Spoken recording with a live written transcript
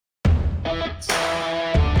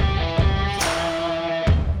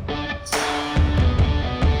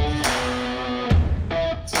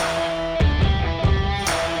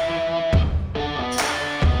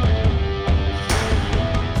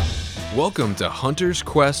Welcome to Hunter's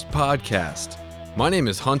Quest Podcast. My name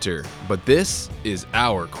is Hunter, but this is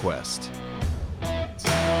our quest.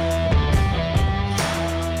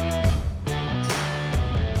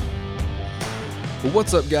 Well,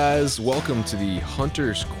 what's up, guys? Welcome to the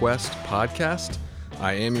Hunter's Quest Podcast.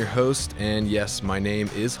 I am your host, and yes, my name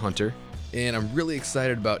is Hunter, and I'm really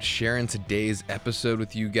excited about sharing today's episode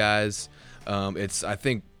with you guys. It's, I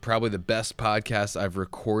think, probably the best podcast I've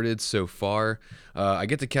recorded so far. I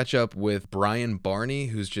get to catch up with BARNEY,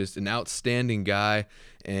 who's just an outstanding guy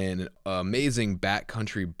and an amazing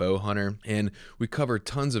backcountry bow hunter. And we cover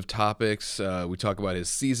tons of topics. We talk about his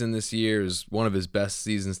season this year. It was one of his best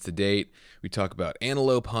seasons to date. We talk about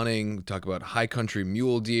antelope hunting. We talk about high country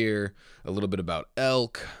mule deer, a little bit about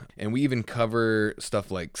elk. And we even cover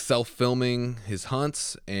stuff like self-filming his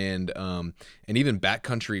hunts and even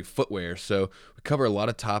backcountry footwear. So we cover a lot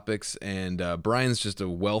of topics, and Brian's just a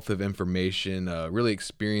wealth of information, a really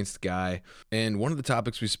experienced guy. And one of the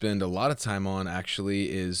topics we spend a lot of time on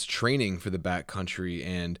actually is training for the backcountry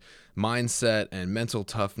and mindset and mental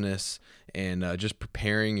toughness and just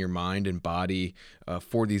preparing your mind and body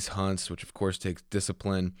for these hunts, which of course takes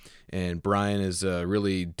discipline. And Brian is a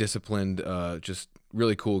really disciplined, just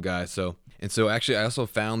really cool guy. So actually I also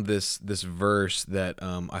found this verse that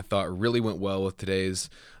I thought really went well with today's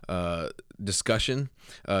discussion.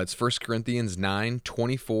 It's 1 Corinthians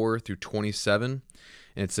 9:24 through 27.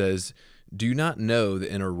 And it says, "Do you not know that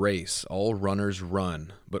in a race all runners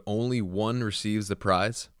run, but only one receives the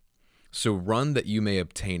prize? So run that you may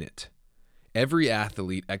obtain it. Every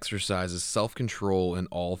athlete exercises self-control in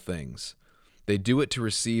all things. They do it to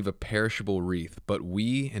receive a perishable wreath, but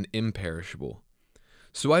we an imperishable.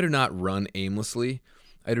 So I do not run aimlessly.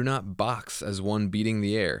 I do not box as one beating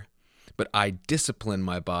the air, but I discipline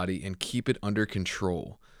my body and keep it under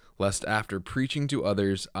control, lest after preaching to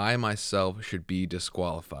others, I myself should be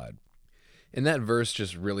disqualified." And that verse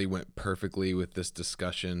just really went perfectly with this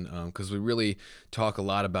discussion because we really talk a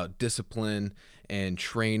lot about discipline and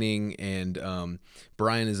training. And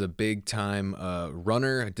Brian is a big-time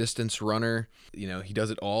runner, a distance runner. You know, he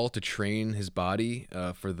does it all to train his body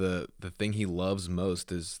for the thing he loves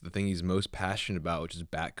most, is the thing he's most passionate about, which is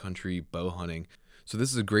backcountry bow hunting. So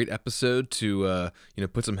this is a great episode to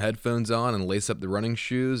put some headphones on and lace up the running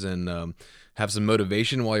shoes and have some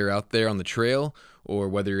motivation while you're out there on the trail, or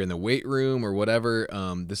whether you're in the weight room or whatever.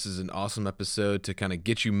 This is an awesome episode to kind of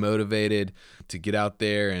get you motivated to get out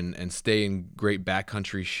there and stay in great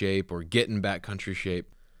backcountry shape, or get in backcountry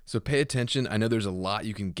shape. So pay attention. I know there's a lot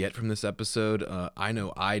you can get from this episode. I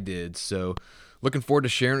know I did. So looking forward to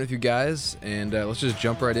sharing it with you guys, and let's just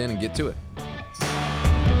jump right in and get to it.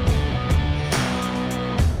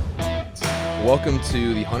 Welcome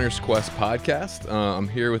to the Hunter's Quest Podcast. I'm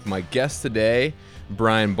here with my guest today,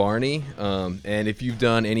 BARNEY. And if you've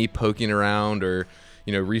done any poking around or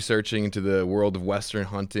researching into the world of Western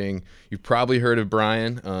hunting, you've probably heard of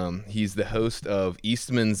Brian. He's the host of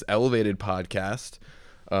Eastman's Elevated podcast,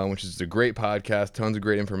 which is a great podcast, tons of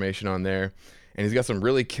great information on there. And he's got some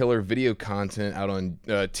really killer video content out on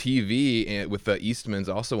TV and with Eastman's,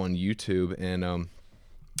 also on YouTube. And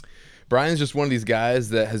Brian's just one of these guys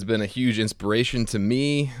that has been a huge inspiration to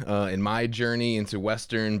me in my journey into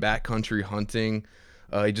Western backcountry hunting.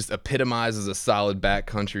 He just epitomizes a solid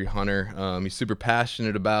backcountry hunter. He's super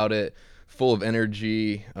passionate about it, full of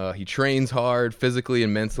energy. He trains hard physically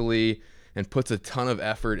and mentally, and puts a ton of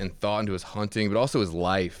effort and thought into his hunting, but also his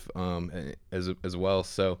life as well.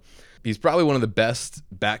 So he's probably one of the best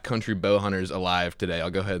backcountry bow hunters alive today. I'll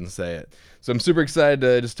go ahead and say it. So I'm super excited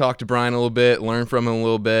to just talk to Brian a little bit, learn from him a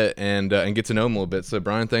little bit, and get to know him a little bit. So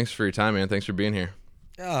Brian, thanks for your time, man. Thanks for being here.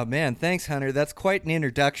 Oh, man. Thanks, Hunter. That's quite an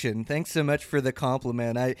introduction. Thanks so much for the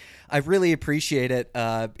compliment. I really appreciate it.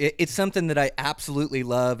 It's something that I absolutely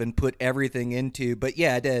love and put everything into. But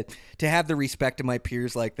yeah, to have the respect of my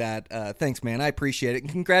peers like that, thanks, man. I appreciate it.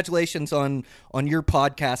 And congratulations on your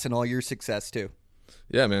podcast and all your success, too.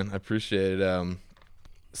 Yeah, man. I appreciate it.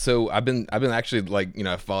 So I've been actually,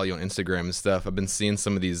 I follow you on Instagram and stuff. I've been seeing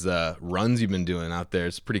some of these runs you've been doing out there.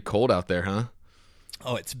 It's pretty cold out there, huh?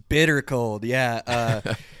 Oh, it's bitter cold. Yeah.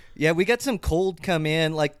 Yeah, we got some cold come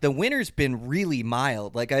in. Like, the winter's been really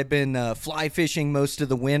mild. Like, I've been fly fishing most of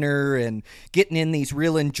the winter and getting in these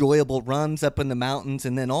real enjoyable runs up in the mountains.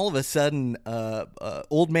 And then all of a sudden,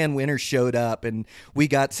 old man winter showed up, and we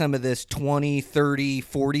got some of this 20, 30,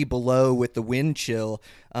 40 below with the wind chill.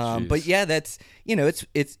 But yeah, that's,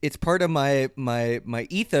 it's part of my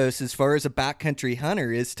ethos as far as a backcountry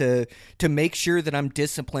hunter is to make sure that I'm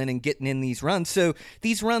disciplined and getting in these runs. So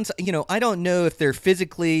these runs, I don't know if they're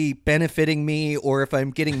physically benefiting me or if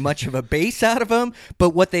I'm getting much of a base out of them,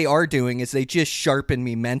 but what they are doing is they just sharpen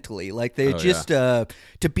me mentally. Like they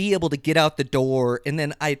to be able to get out the door, and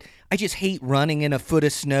then I just hate running in a foot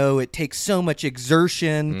of snow. It takes so much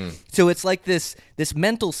exertion. So it's like this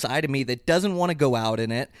mental side of me that doesn't want to go out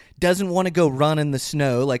in it, doesn't want to go run in the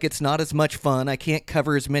snow. Like it's not as much fun. I can't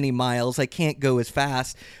cover as many miles. I can't go as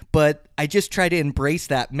fast, but I just try to embrace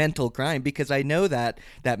that mental grind because I know that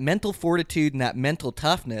mental fortitude and that mental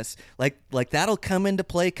toughness, like that'll come into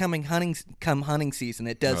play come hunting season.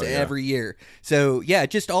 It does every year. So yeah,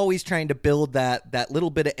 just always trying to build that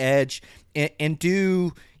little bit of edge and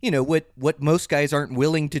do, what most guys aren't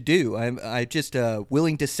willing to do. I just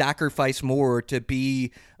willing to sacrifice more to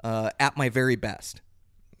be at my very best.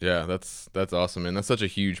 Yeah, that's awesome, man. That's such a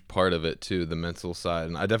huge part of it too, the mental side,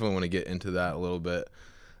 and I definitely want to get into that a little bit.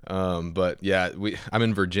 But yeah, I'm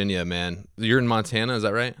in Virginia, man. You're in Montana, is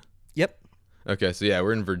that right? Yep. Okay, so yeah,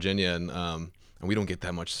 we're in Virginia, and we don't get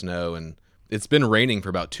that much snow, and it's been raining for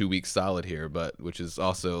about 2 weeks solid here, but which is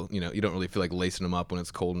also, you don't really feel like lacing them up when it's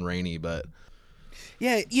cold and rainy, but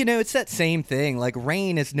yeah, it's that same thing. Like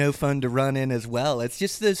rain is no fun to run in as well. It's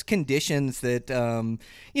just those conditions that,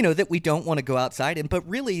 that we don't want to go outside in. But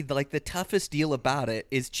really, like the toughest deal about it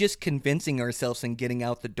is just convincing ourselves and getting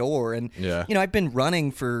out the door. And, I've been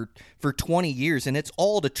running for 20 years, and it's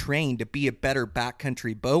all to train to be a better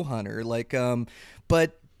backcountry bow hunter. Like,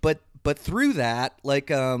 but through that,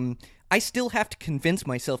 like, I still have to convince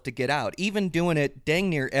myself to get out, even doing it dang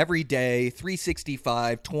near every day,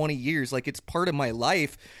 365, 20 years, like it's part of my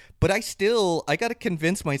life. But I got to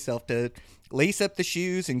convince myself to lace up the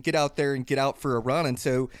shoes and get out there and get out for a run. And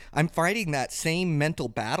so I'm fighting that same mental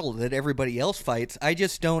battle that everybody else fights. I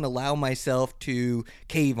just don't allow myself to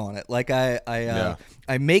cave on it. Like I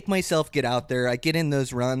make myself get out there. I get in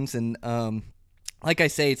those runs. And like I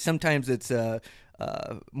say, sometimes it's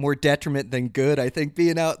more detriment than good, I think,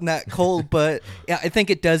 being out in that cold. But yeah, I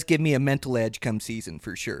think it does give me a mental edge come season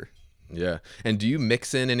for sure. Yeah. And do you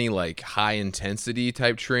mix in any like high intensity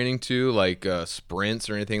type training too, like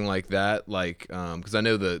sprints or anything like that? Like, because I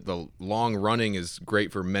know the long running is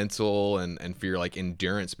great for mental and for your like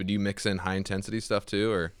endurance, but do you mix in high intensity stuff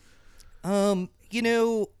too, or?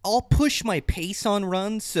 I'll push my pace on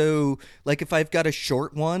runs. So like if I've got a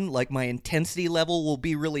short one, like my intensity level will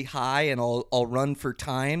be really high and I'll run for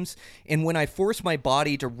times. And when I force my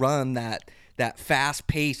body to run that fast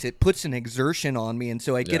pace, it puts an exertion on me. And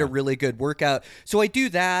so I get a really good workout. So I do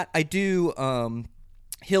that. I do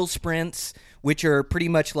hill sprints, which are pretty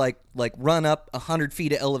much like run up 100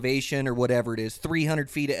 feet of elevation or whatever it is, 300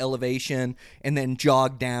 feet of elevation, and then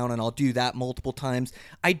jog down, and I'll do that multiple times.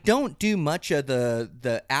 I don't do much of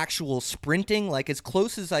the actual sprinting. Like as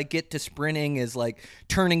close as I get to sprinting is like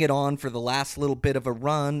turning it on for the last little bit of a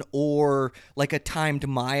run or like a timed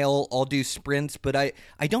mile. I'll do sprints, but I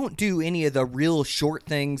don't do any of the real short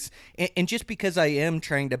things. And just because I am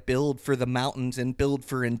trying to build for the mountains and build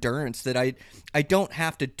for endurance, that I don't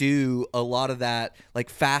have to do a lot of that like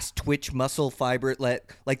fast twitch muscle fiber,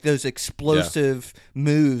 like those explosive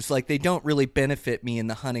moves. Like they don't really benefit me in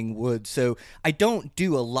the hunting woods. So I don't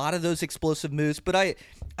do a lot of those explosive moves, but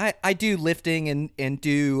I do lifting and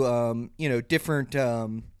do different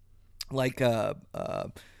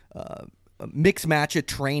mix match of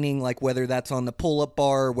training, like whether that's on the pull-up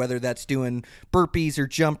bar, or whether that's doing burpees or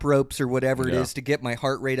jump ropes or whatever it is to get my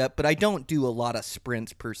heart rate up. But I don't do a lot of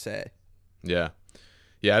sprints per se. Yeah,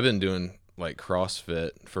 I've been doing like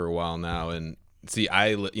CrossFit for a while now, and see,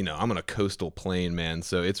 I'm on a coastal plain, man,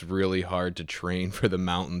 so it's really hard to train for the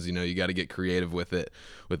mountains. You got to get creative with it,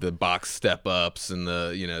 with the box step ups and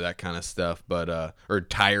the that kind of stuff. But or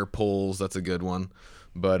tire pulls, that's a good one.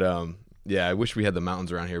 But I wish we had the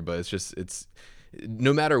mountains around here, but it's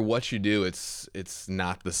no matter what you do, it's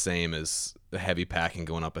not the same as the heavy packing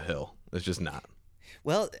going up a hill. It's just not.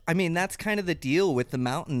 Well, I mean, that's kind of the deal with the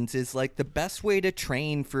mountains is like the best way to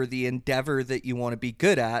train for the endeavor that you want to be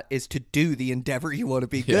good at is to do the endeavor you want to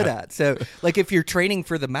be good at. So like if you're training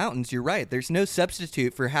for the mountains, you're right. There's no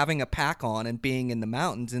substitute for having a pack on and being in the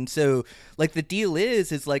mountains. And so like the deal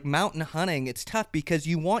is like mountain hunting, it's tough because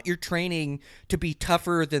you want your training to be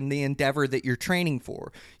tougher than the endeavor that you're training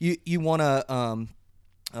for. You want to,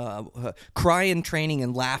 cry in training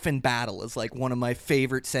and laugh in battle is like one of my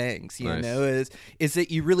favorite sayings, you Nice. know, is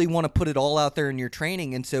that you really want to put it all out there in your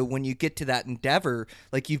training. And so when you get to that endeavor,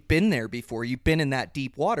 like you've been there before, you've been in that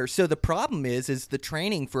deep water. So the problem is the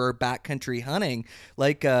training for our backcountry hunting,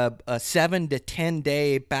 like a 7 to 10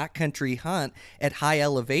 day backcountry hunt at high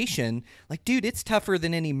elevation, like, dude, it's tougher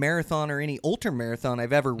than any marathon or any ultra marathon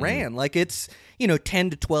I've ever ran. Like it's, 10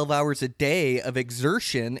 to 12 hours a day of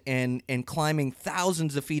exertion and climbing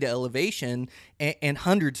thousands of feet of elevation and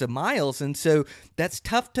hundreds of miles. And so that's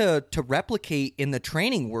tough to replicate in the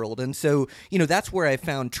training world. And so, that's where I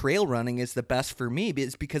found trail running is the best for me,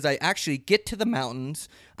 is because I actually get to the mountains,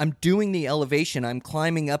 I'm doing the elevation, I'm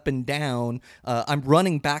climbing up and down, I'm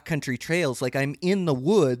running backcountry trails, like I'm in the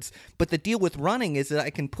woods. But the deal with running is that I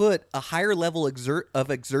can put a higher level of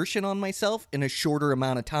exertion on myself in a shorter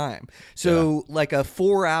amount of time. So like a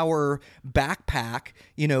 4-hour backpack,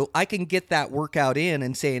 I can get that workout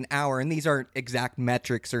in say an hour. And these aren't exact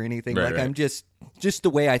metrics or anything. Right. I'm just the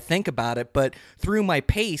way I think about it. But through my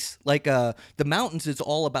pace, like the mountains is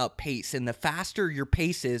all about pace, and the faster your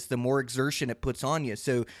pace is, the more exertion it puts on you.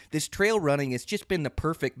 So this trail running has just been the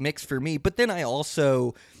perfect mix for me. But then I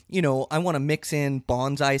also, I want to mix in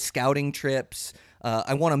bonsai scouting trips.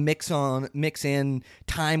 I want to mix in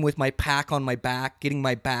time with my pack on my back, getting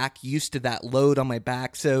my back used to that load on my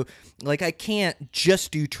back. So like I can't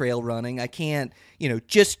just do trail running. I can't,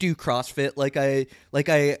 just do CrossFit.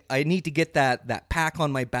 I need to get that pack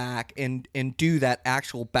on my back and do that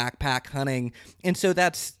actual backpack hunting. And so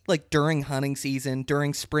that's like during hunting season,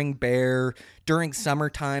 during spring bear, during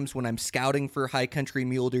summer times when I'm scouting for high country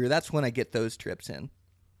mule deer. That's when I get those trips in.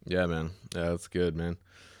 Yeah, man. Yeah, that's good, man.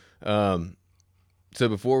 So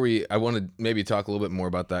I want to maybe talk a little bit more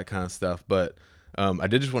about that kind of stuff, but I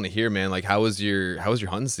did just want to hear, man, like how was your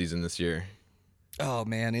hunting season this year? Oh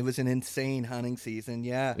man, it was an insane hunting season.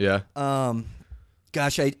 Yeah. Yeah.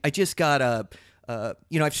 Gosh, I just got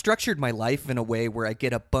I've structured my life in a way where I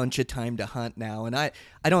get a bunch of time to hunt now. And I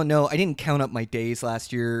don't know, I didn't count up my days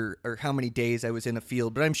last year or how many days I was in a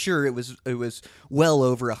field, but I'm sure it was well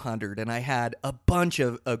over 100. And I had a bunch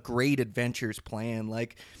of great adventures planned.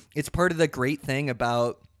 Like it's part of the great thing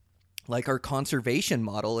about like our conservation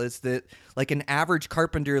model is that like an average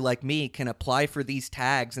carpenter like me can apply for these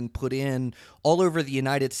tags and put in all over the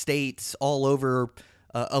United States, all over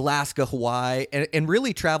Alaska, Hawaii, and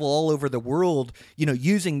really travel all over the world,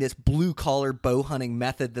 using this blue-collar bow hunting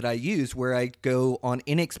method that I use where I go on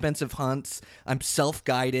inexpensive hunts. I'm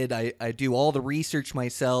self-guided. I do all the research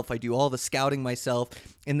myself. I do all the scouting myself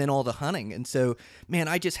and then all the hunting. And so, man,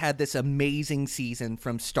 I just had this amazing season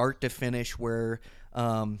from start to finish where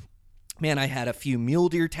man, I had a few mule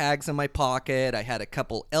deer tags in my pocket. I had a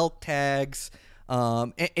couple elk tags.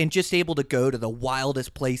 And just able to go to the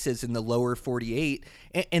wildest places in the lower 48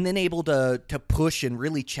 and then able to push and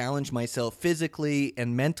really challenge myself physically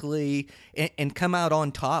and mentally and come out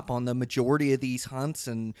on top on the majority of these hunts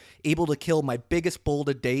and able to kill my biggest bull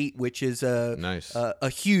to date, which is a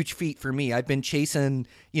huge feat for me. I've been chasing,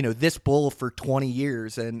 this bull for 20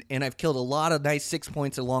 years and I've killed a lot of nice 6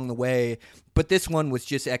 points along the way. But this one was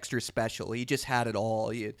just extra special. He just had it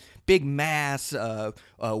all. Big mass,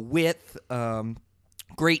 width,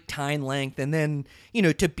 great tine length, and then,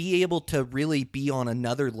 to be able to really be on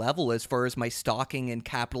another level as far as my stalking and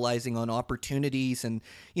capitalizing on opportunities. And,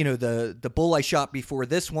 the bull I shot before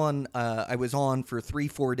this one, I was on for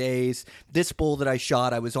 3-4 days. This bull that I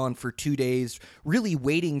shot, I was on for 2 days, really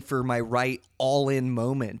waiting for my right all-in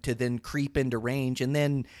moment to then creep into range and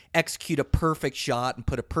then execute a perfect shot and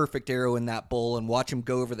put a perfect arrow in that bull and watch him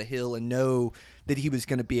go over the hill and know that he was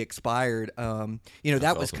going to be expired.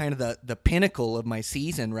 That was kind of the pinnacle of my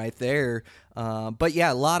season right there. But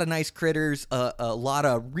yeah, a lot of nice critters, a lot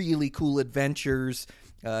of really cool adventures,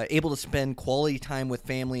 able to spend quality time with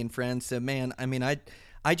family and friends. So man, I mean,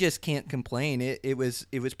 I just can't complain. It was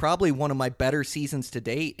probably one of my better seasons to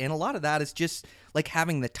date, and a lot of that is just like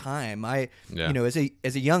having the time. As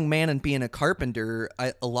a young man and being a carpenter,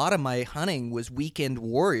 a lot of my hunting was weekend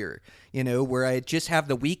warrior. Where I'd just have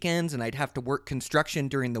the weekends and I'd have to work construction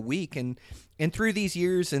during the week, and through these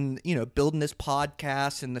years and building this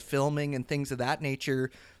podcast and the filming and things of that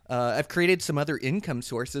nature, I've created some other income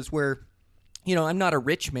sources where. I'm not a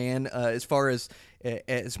rich man as far as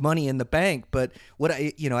money in the bank, but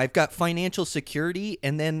I've got financial security,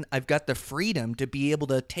 and then I've got the freedom to be able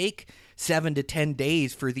to take 7 to 10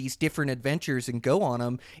 days for these different adventures and go on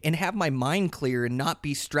them and have my mind clear and not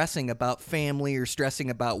be stressing about family or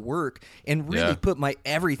stressing about work and really put my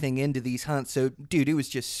everything into these hunts. So, dude, it was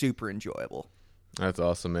just super enjoyable. That's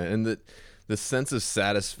awesome, man. And the the sense of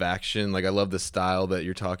satisfaction, like I love the style that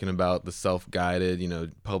you're talking about, the self-guided,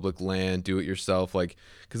 public land, do it yourself, like,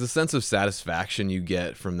 because the sense of satisfaction you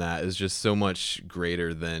get from that is just so much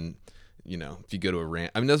greater than, if you go to a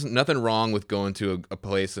ranch. I mean, there's nothing wrong with going to a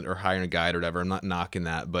place or hiring a guide or whatever. I'm not knocking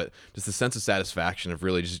that, but just the sense of satisfaction of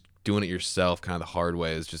really just doing it yourself kind of the hard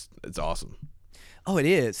way it's awesome. Oh, it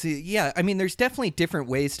is. Yeah, I mean, there's definitely different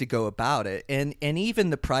ways to go about it, and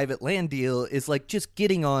even the private land deal is like just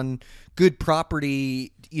getting on good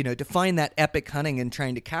property, to find that epic hunting and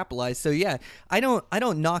trying to capitalize. So yeah, I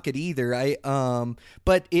don't knock it either.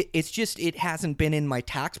 But it's just it hasn't been in my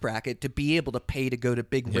tax bracket to be able to pay to go to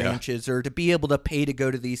big ranches or to be able to pay to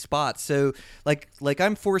go to these spots. So like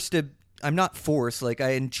I'm not forced. Like,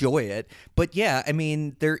 I enjoy it, but yeah, I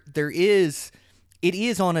mean, it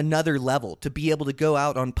is on another level to be able to go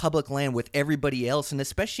out on public land with everybody else, and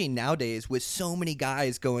especially nowadays with so many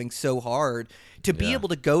guys going so hard, to be able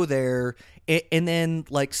to go there and then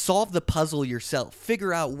like solve the puzzle yourself,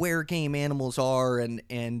 figure out where game animals are, and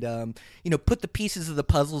put the pieces of the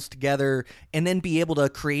puzzles together, and then be able to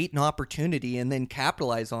create an opportunity and then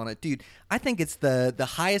capitalize on it. Dude, I think it's the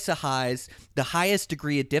highest of highs, the highest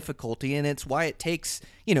degree of difficulty, and it's why it takes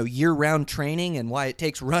year-round training and why it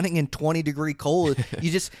takes running in 20-degree cold.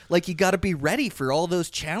 You got to be ready for all those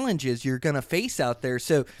challenges you're going to face out there.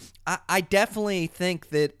 So I definitely think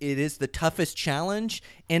that it is the toughest challenge,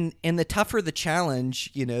 and the tougher the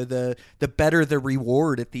challenge, the better the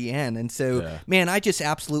reward at the end. And so, man, I just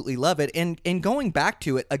absolutely love it. And going back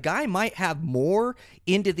to it, a guy might have more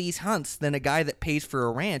into these hunts than a guy that pays for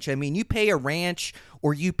a ranch. I mean, you pay a ranch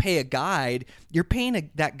or you pay a guide, you're paying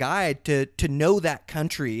that guide to know that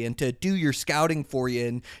country and to do your scouting for you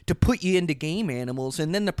and to put you into game animals,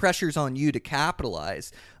 and then the pressure's on you to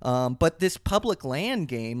capitalize. But this public land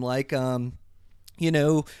game, like,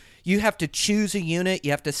 you have to choose a unit,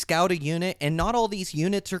 you have to scout a unit, and not all these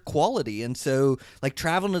units are quality. And so, like,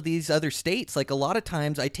 traveling to these other states, like, a lot of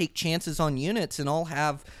times I take chances on units and I'll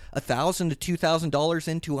have $1,000 to $2,000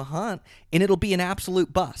 into a hunt, and it'll be an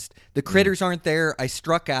absolute bust. The critters aren't there. I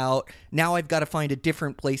struck out. Now I've got to find a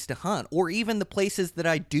different place to hunt. Or even the places that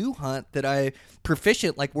I do hunt that I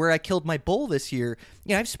proficient, like where I killed my bull this year.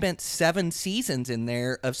 I've spent 7 seasons in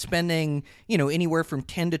there of spending, anywhere from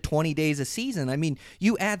 10 to 20 days a season. I mean,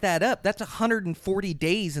 you add that up, that's 140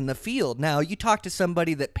 days in the field. Now, you talk to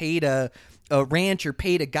somebody that paid a ranch or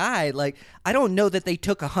paid a guide, like, I don't know that they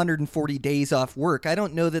took 140 days off work. I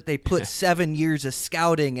don't know that they put 7 years of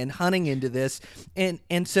scouting and hunting into this.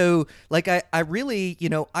 And so, like, I really,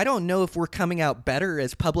 I don't know if we're coming out better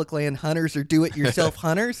as public land hunters or do-it-yourself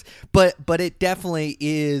hunters, but it definitely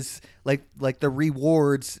is, like the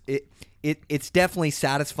rewards, it's definitely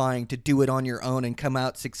satisfying to do it on your own and come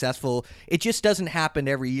out successful. It just doesn't happen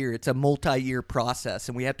every year. It's a multi-year process,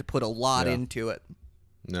 and we have to put a lot into it.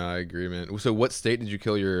 No, I agree, man. So what state did you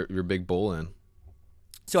kill your big bull in?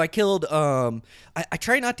 So I killed, I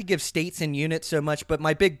try not to give states and units so much, but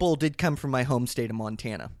my big bull did come from my home state of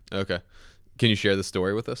Montana. Okay. Can you share the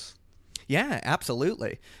story with us? Yeah,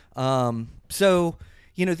 absolutely. So,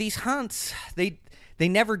 these hunts, they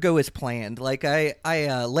never go as planned. Like,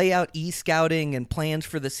 I lay out e-scouting and plans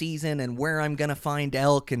for the season and where I'm going to find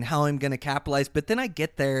elk and how I'm going to capitalize. But then I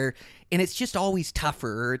get there and it's just always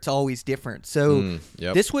tougher, or it's always different. So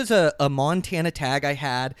this was a Montana tag I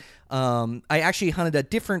had. I actually hunted a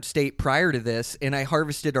different state prior to this, and I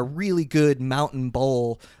harvested a really good mountain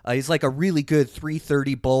bull. He's like a really good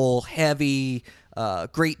 330 bull, heavy,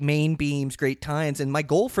 great main beams, great tines. And my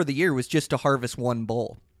goal for the year was just to harvest one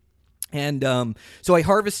bull. And so I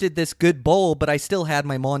harvested this good bull, but I still had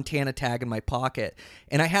my Montana tag in my pocket.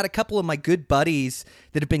 And I had a couple of my good buddies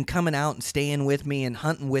that have been coming out and staying with me and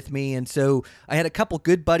hunting with me. And so I had a couple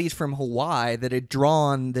good buddies from Hawaii that had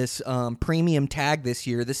drawn this premium tag this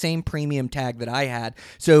year, the same premium tag that I had.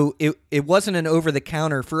 So it wasn't an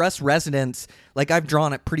over-the-counter. For us residents, like, I've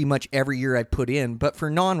drawn it pretty much every year I put in. But for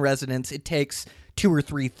non-residents, it takes 2 or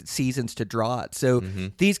 3 seasons to draw it. So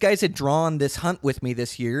these guys had drawn this hunt with me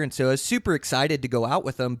this year, and so I was super excited to go out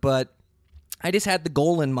with them, but I just had the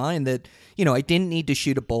goal in mind that, I didn't need to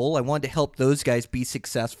shoot a bull. I wanted to help those guys be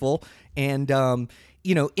successful. And,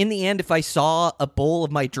 in the end, if I saw a bull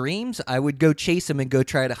of my dreams, I would go chase him and go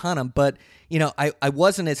try to hunt him. But, I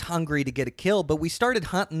wasn't as hungry to get a kill, but we started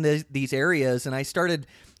hunting these areas, and I started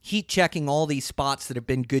heat checking all these spots that have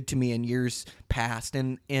been good to me in years past.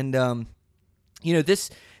 And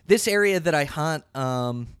this area that I hunt,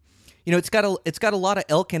 it's got a lot of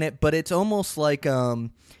elk in it, but it's almost like,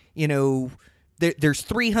 there's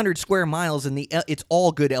 300 square miles and it's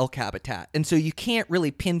all good elk habitat. And so you can't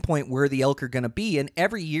really pinpoint where the elk are going to be. And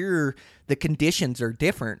every year the conditions are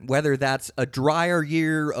different, whether that's a drier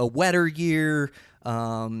year, a wetter year,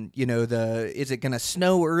 is it going to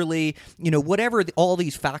snow early, whatever all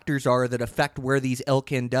these factors are that affect where these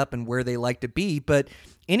elk end up and where they like to be. But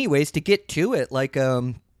anyways, to get to it,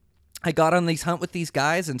 I got on these hunt with these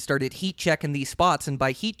guys and started heat checking these spots. And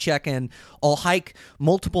by heat checking, I'll hike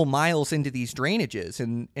multiple miles into these drainages.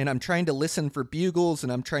 And I'm trying to listen for bugles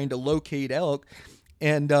and I'm trying to locate elk.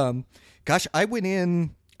 And I went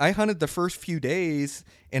in, I hunted the first few days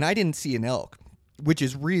and I didn't see an elk, which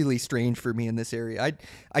is really strange for me in this area.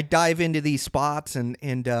 I dive into these spots and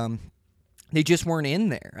they just weren't in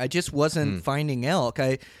there. I just wasn't finding elk.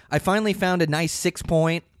 I finally found a nice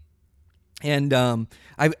 6-point. And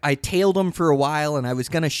I tailed him for a while, and I was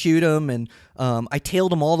going to shoot him, and I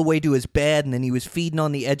tailed him all the way to his bed, and then he was feeding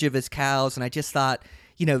on the edge of his cows, and I just thought,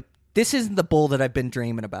 this isn't the bull that I've been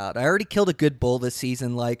dreaming about. I already killed a good bull this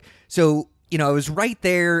season, so I was right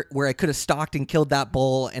there where I could have stalked and killed that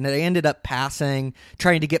bull, and I ended up passing,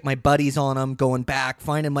 trying to get my buddies on him, going back,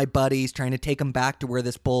 finding my buddies, trying to take him back to where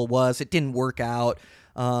this bull was. It didn't work out.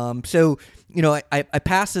 I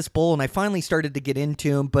passed this bull and I finally started to get into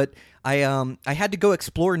him, but I had to go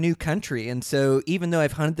explore new country. And so even though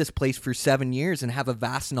I've hunted this place for 7 years and have a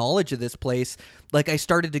vast knowledge of this place, I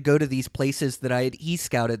started to go to these places that I had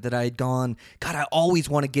e-scouted, that I had gone, God, I always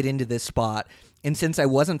want to get into this spot. And since I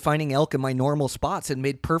wasn't finding elk in my normal spots, it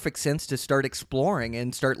made perfect sense to start exploring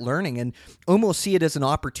and start learning and almost see it as an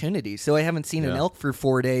opportunity. So I haven't seen an elk for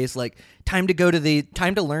 4 days. Time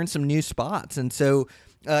to learn some new spots. And so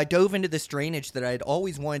I dove into this drainage that I'd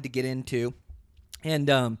always wanted to get into. And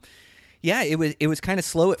it was kind of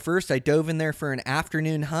slow at first. I dove in there for an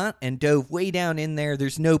afternoon hunt and dove way down in there.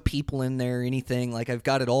 There's no people in there or anything. I've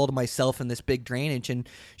got it all to myself in this big drainage. And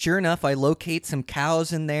sure enough, I locate some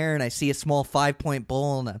cows in there and I see a small 5-point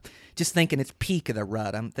bull, and I'm just thinking it's peak of the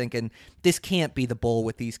rut. I'm thinking this can't be the bull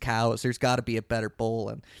with these cows. There's got to be a better bull.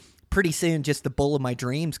 And pretty soon, just the bull of my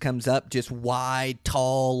dreams comes up, just wide,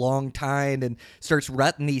 tall, long-tined, and starts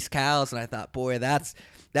rutting these cows. And I thought, boy, that's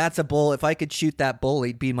a bull. If I could shoot that bull,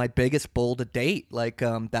 he'd be my biggest bull to date.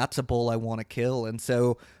 That's a bull I want to kill. And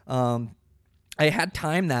so I had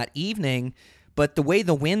time that evening, but the way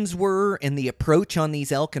the winds were and the approach on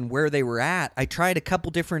these elk and where they were at, I tried a couple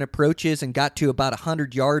different approaches and got to about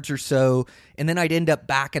 100 yards or so, and then I'd end up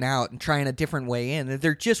backing out and trying a different way in.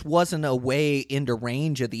 There just wasn't a way into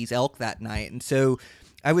range of these elk that night. And so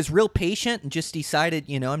I was real patient and just decided,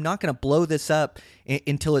 I'm not going to blow this up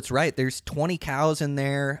until it's right. There's 20 cows in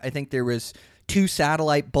there. I think there was 2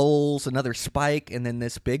 satellite bulls, another spike, and then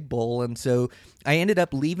this big bull. And so I ended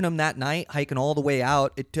up leaving them that night, hiking all the way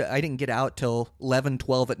out. I didn't get out till 11,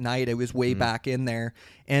 12 at night. I was way back in there.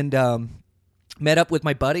 And met up with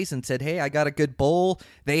my buddies and said, hey, I got a good bull.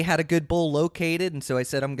 They had a good bull located. And so I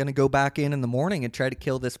said, I'm going to go back in the morning and try to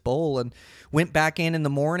kill this bull. And went back in the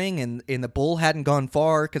morning, and the bull hadn't gone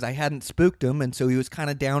far because I hadn't spooked him. And so he was kind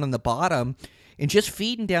of down in the bottom and just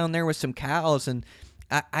feeding down there with some cows. And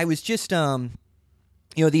I was just,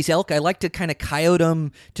 these elk, I like to kind of coyote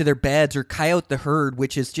them to their beds or coyote the herd,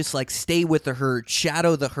 which is just stay with the herd,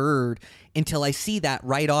 shadow the herd until I see that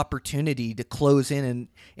right opportunity to close in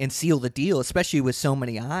and seal the deal, especially with so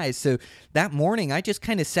many eyes. So that morning, I just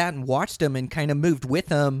kind of sat and watched them and kind of moved with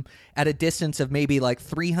them at a distance of maybe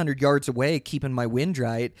 300 yards away, keeping my wind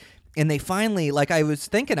right. And they finally, I was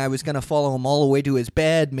thinking I was going to follow him all the way to his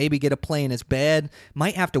bed, maybe get a play in his bed.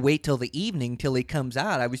 Might have to wait till the evening till he comes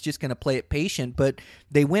out. I was just going to play it patient. But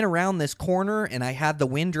they went around this corner, and I had the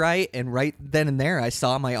wind right. And right then and there, I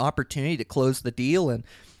saw my opportunity to close the deal. And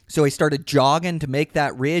so I started jogging to make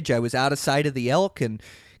that ridge. I was out of sight of the elk and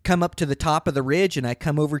come up to the top of the ridge, and I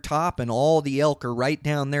come over top, and all the elk are right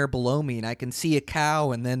down there below me. And I can see a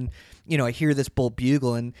cow, and then I hear this bull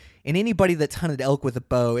bugle, and anybody that's hunted elk with a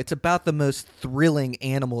bow, it's about the most thrilling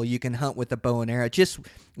animal you can hunt with a bow and arrow, just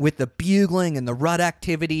with the bugling and the rut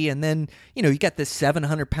activity. And then, you got this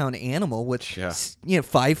 700-pound animal with,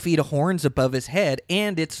 5 feet of horns above his head,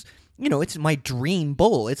 and it's my dream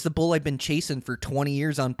bull. It's the bull I've been chasing for 20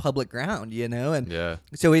 years on public ground, and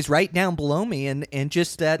so he's right down below me, and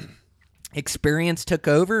just that experience took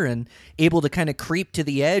over and able to kind of creep to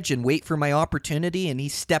the edge and wait for my opportunity. And he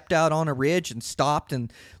stepped out on a ridge and stopped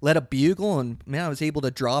and let a bugle, and man, I was able to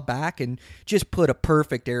draw back and just put a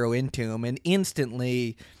perfect arrow into him. And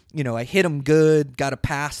instantly, I hit him good, got a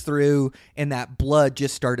pass through, and that blood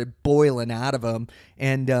just started boiling out of him.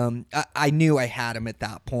 And I knew I had him at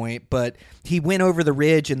that point, but he went over the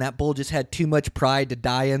ridge, and that bull just had too much pride to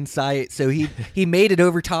die in sight. So he made it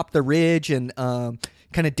over top the ridge and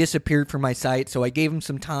kind of disappeared from my sight. So I gave him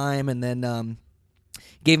some time, and then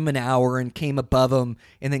gave him an hour and came above him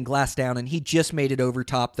and then glassed down, and he just made it over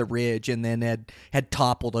top the ridge and then had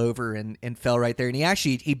toppled over and fell right there. And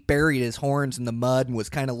he buried his horns in the mud and was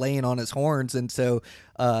kind of laying on his horns. And so,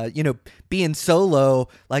 being solo,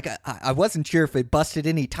 like I wasn't sure if it busted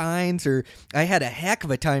any tines, or I had a heck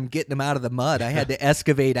of a time getting him out of the mud. I had to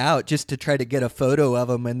excavate out just to try to get a photo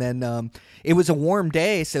of him. And then it was a warm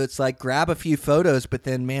day, so it's like grab a few photos, but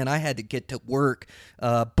then, man, I had to get to work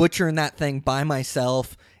butchering that thing by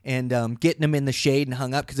myself and getting him in the shade and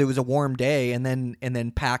hung up because it was a warm day, and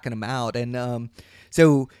then packing him out. And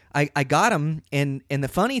so I got him, and the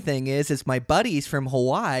funny thing is my buddies from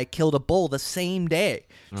Hawaii killed a bull the same day.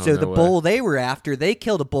 So the bull they were after, they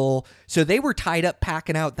killed a bull, so they were tied up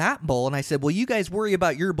packing out that bull. And I said, well, you guys worry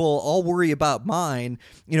about your bull, I'll worry about mine.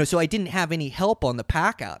 So I didn't have any help on the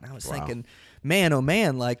pack out. And I was thinking, man, oh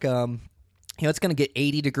man, like it's going to get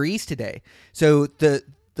 80 degrees today. So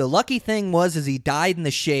the lucky thing was he died in the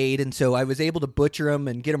shade, and so I was able to butcher him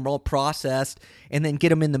and get him all processed and then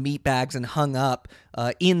get him in the meat bags and hung up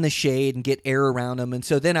in the shade and get air around him. And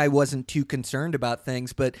so then I wasn't too concerned about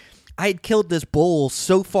things. But I had killed this bull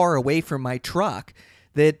so far away from my truck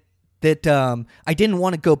that I didn't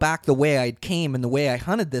want to go back the way I came and the way I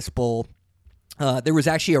hunted this bull. There was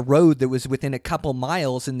actually a road that was within a couple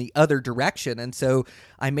miles in the other direction, and so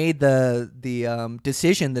I made the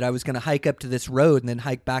decision that I was going to hike up to this road and then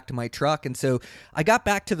hike back to my truck. And so I got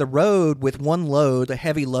back to the road with one load, a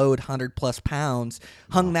heavy load, 100+ pounds,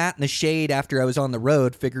 hung that in the shade after I was on the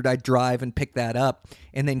road, figured I'd drive and pick that up,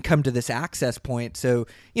 and then come to this access point. So,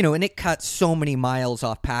 and it cut so many miles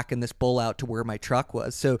off packing this bull out to where my truck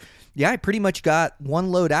was. So, yeah, I pretty much got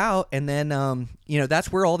one load out, and then,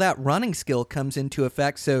 that's where all that running skill comes into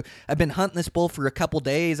effect. So I've been hunting this bull for a couple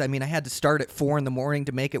days. I mean, I had to start at 4 a.m.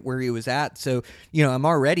 to make it where he was at. So, I'm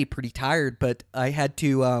already pretty tired, but I had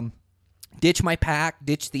to ditch my pack,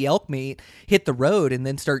 ditch the elk meat, hit the road, and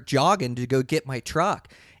then start jogging to go get my truck.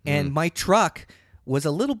 And my truck was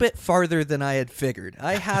a little bit farther than I had figured.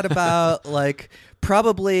 I had about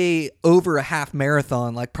probably over a half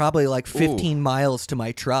marathon, probably 15 miles to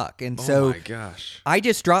my truck. And so my gosh. I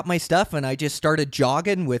just dropped my stuff and I just started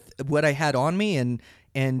jogging with what I had on me,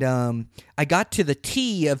 and I got to the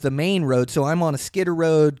T of the main road. So I'm on a skidder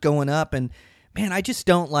road going up, and man, I just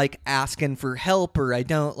don't like asking for help, or I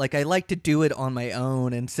like to do it on my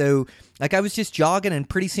own. And so I was just jogging, and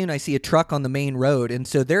pretty soon I see a truck on the main road. And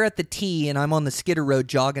so they're at the T and I'm on the skidder road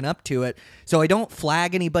jogging up to it. So I don't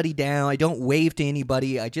flag anybody down. I don't wave to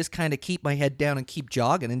anybody. I just kind of keep my head down and keep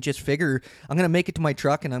jogging and just figure I'm going to make it to my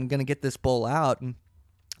truck and I'm going to get this bull out. And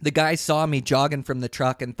the guy saw me jogging from the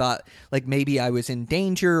truck and thought maybe I was in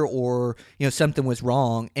danger or, something was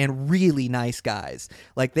wrong, and really nice guys.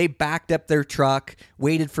 They backed up their truck,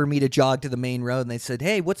 waited for me to jog to the main road, and they said,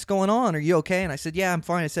 hey, what's going on? Are you okay? And I said, yeah, I'm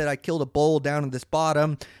fine. I said, I killed a bull down at this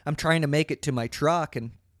bottom. I'm trying to make it to my truck.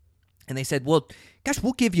 And they said, well, gosh,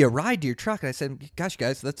 we'll give you a ride to your truck. And I said, gosh,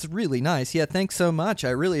 guys, that's really nice. Yeah, thanks so much. I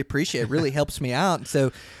really appreciate it. It really helps me out. And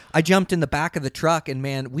so I jumped in the back of the truck, and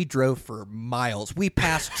man, we drove for miles. We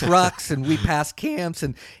passed trucks and we passed camps,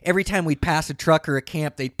 and every time we'd pass a truck or a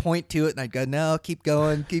camp, they'd point to it, and I'd go, no, keep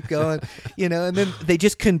going, and then they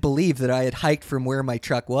just couldn't believe that I had hiked from where my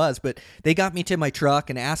truck was. But they got me to my truck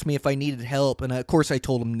and asked me if I needed help, and of course I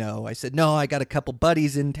told them no. I said, no, I got a couple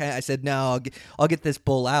buddies in town. I said, no, I'll get this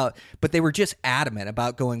bull out. But they were just adamant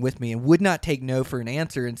about going with me and would not take no for an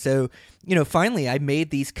answer. And so, finally I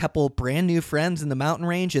made these couple brand new friends in the mountain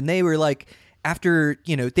range, and they were after,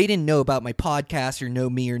 they didn't know about my podcast or know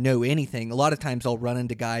me or know anything. A lot of times I'll run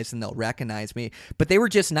into guys and they'll recognize me, but they were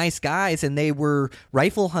just nice guys, and they were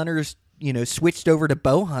rifle hunters, switched over to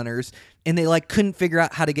bow hunters, and they couldn't figure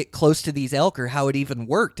out how to get close to these elk or how it even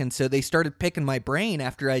worked. And so they started picking my brain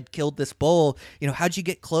after I'd killed this bull. How'd you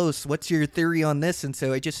get close? What's your theory on this? And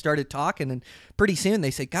so I just started talking, and pretty soon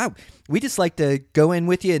they said, God, we just like to go in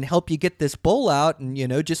with you and help you get this bull out, and,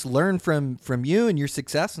 just learn from you and your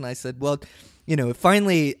success. And I said, well,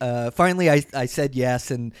 finally I said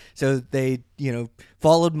yes. And so they,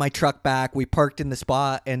 followed my truck back. We parked in the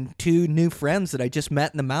spot, and 2 new friends that I just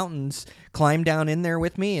met in the mountains climbed down in there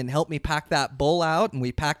with me and helped me pack that bull out. And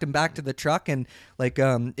we packed him back to the truck and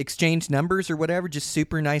exchanged numbers or whatever. Just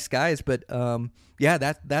super nice guys. But yeah,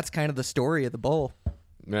 that's kind of the story of the bull.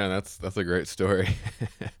 Man, that's a great story.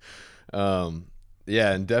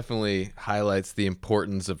 Yeah, and definitely highlights the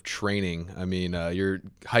importance of training. I mean, you're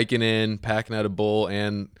hiking in, packing out a bull,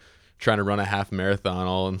 and trying to run a half marathon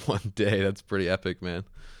all in one day. That's pretty epic, man.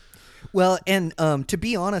 Well, and to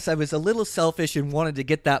be honest, I was a little selfish and wanted to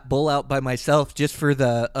get that bull out by myself just for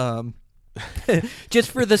the just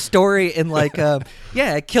for the story. And like,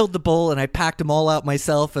 yeah, I killed the bull and I packed them all out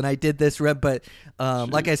myself and I did this. But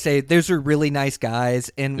like I say, those are really nice guys.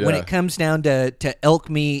 And when Yeah. it comes down to elk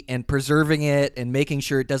meat and preserving it and making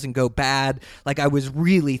sure it doesn't go bad, like I was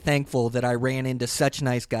really thankful that I ran into such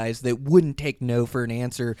nice guys that wouldn't take no for an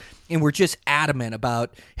answer and were just adamant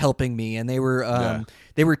about helping me. And they were Yeah.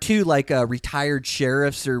 they were two like retired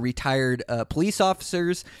sheriffs or retired police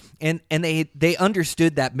officers, and they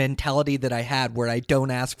understood that mentality that I had, where I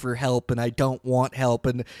don't ask for help and I don't want help,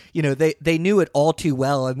 and they knew it all too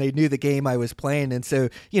well, and they knew the game I was playing, and so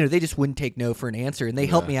they just wouldn't take no for an answer, and they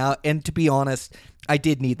helped me out. And to be honest, I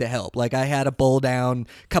did need the help. Like I had a bull down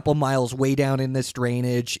a couple miles way down in this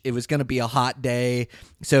drainage. It was going to be a hot day.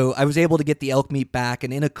 So I was able to get the elk meat back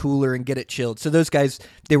and in a cooler and get it chilled. So those guys,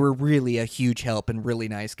 they were really a huge help and really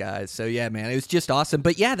nice guys. So yeah, man, it was just awesome.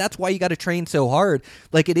 But yeah, that's why you got to train so hard.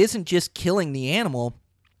 Like it isn't just killing the animal.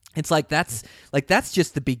 It's like that's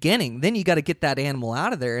just the beginning. Then you got to get that animal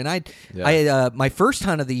out of there. And I my first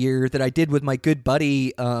hunt of the year that I did with my good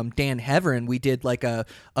buddy Dan Heverin, we did like a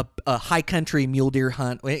high country mule deer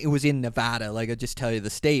hunt. It was in Nevada, like I just tell you the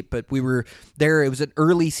state, but we were there. It was an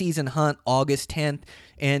early season hunt, August 10th.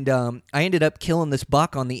 And I ended up killing this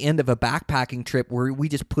buck on the end of a backpacking trip where we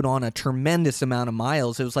just put on a tremendous amount of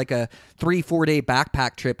miles. It was like a 3-4 day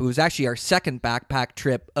backpack trip. It was actually our second backpack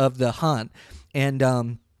trip of the hunt.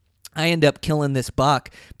 And I ended up killing this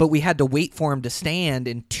buck, but we had to wait for him to stand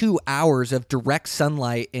in 2 hours of direct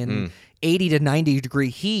sunlight in 80 to 90 degree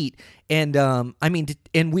heat. And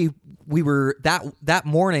and we were that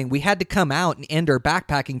morning we had to come out and end our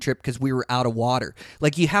backpacking trip because we were out of water.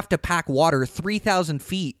 Like you have to pack water 3,000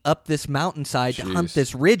 feet up this mountainside to hunt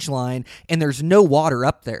this ridge line, and there's no water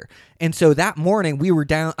up there. And so that morning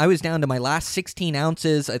I was down to my last 16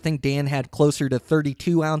 ounces. I think Dan had closer to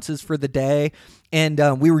 32 ounces for the day. And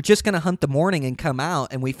we were just going to hunt the morning and come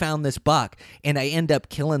out, and we found this buck, and I end up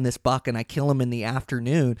killing this buck, and I kill him in the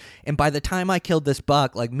afternoon. And by the time I killed this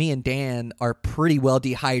buck, like me and Dan are pretty well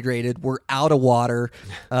dehydrated. We're out of water,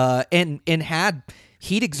 and had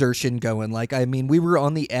heat exertion going. Like, I mean, we were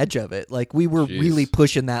on the edge of it. Like we were really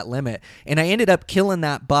pushing that limit. And I ended up killing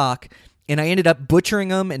that buck. And I ended up butchering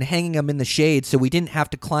them and hanging them in the shade so we didn't have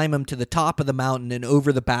to climb them to the top of the mountain and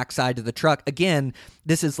over the backside of the truck. Again,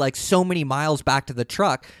 this is like so many miles back to the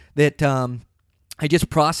truck that I just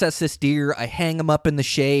process this deer. I hang him up in the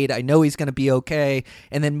shade. I know he's going to be okay.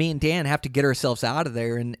 And then me and Dan have to get ourselves out of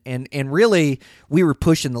there. And really, we were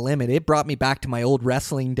pushing the limit. It brought me back to my old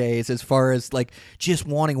wrestling days as far as like just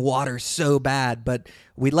wanting water so bad. But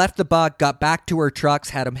we left the buck, got back to our trucks,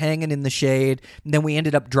 had him hanging in the shade, and then we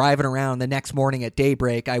ended up driving around. The next morning at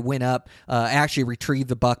daybreak, I went up. I actually retrieved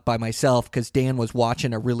the buck by myself because Dan was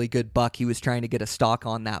watching a really good buck he was trying to get a stock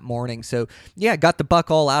on that morning. So, yeah, got the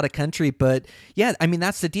buck all out of country. But, yeah, I mean,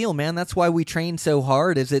 that's the deal, man. That's why we train so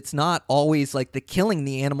hard, is it's not always like the killing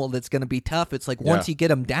the animal that's going to be tough. It's like once you get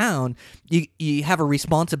them down, you have a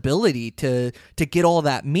responsibility to get all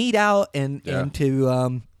that meat out and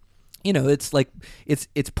to it's like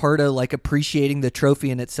it's part of like appreciating the trophy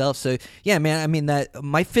in itself. So yeah, man, I mean that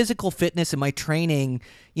my physical fitness and my training,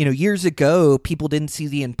 years ago, people didn't see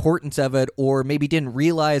the importance of it, or maybe didn't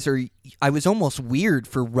realize, or I was almost weird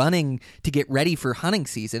for running to get ready for hunting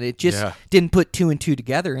season. It just didn't put two and two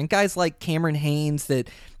together. And guys like Cameron Haynes that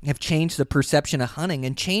have changed the perception of hunting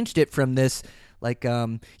and changed it from this, like,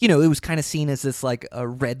 it was kind of seen as this like a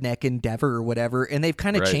redneck endeavor or whatever. And they've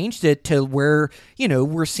kind of changed it to where,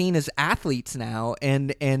 we're seen as athletes now.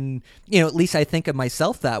 And, at least I think of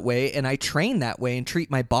myself that way, and I train that way and treat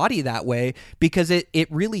my body that way, because it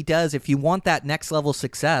really does. If you want that next level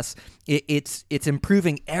success, it's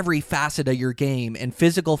improving every facet of your game, and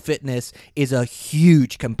physical fitness is a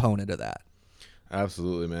huge component of that.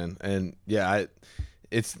 Absolutely, man. And yeah,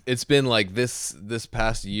 it's been like this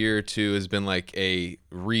past year or two has been like a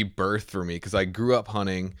rebirth for me, because I grew up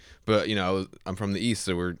hunting, but I'm from the East,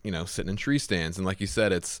 so we're sitting in tree stands, and like you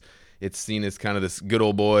said, it's seen as kind of this good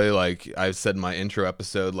old boy, like I said in my intro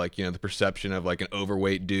episode, like the perception of like an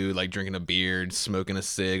overweight dude like drinking a beer, smoking a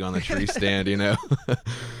cig on the tree stand,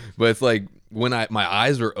 but it's like when my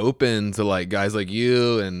eyes were open to like guys like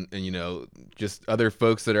you and just other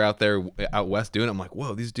folks that are out there out west doing it, I'm like,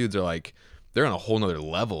 whoa, these dudes are like, they're on a whole nother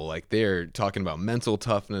level. Like they're talking about mental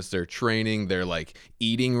toughness, they're training, they're like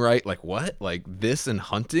eating right. Like what? Like this and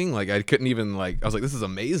hunting? Like I couldn't even I was like, this is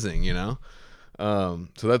amazing,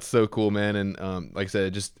 So that's so cool, man. And like I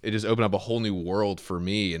said, it just opened up a whole new world for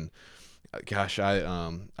me. And gosh,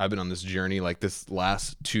 I've been on this journey. Like this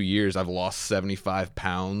last 2 years, I've lost 75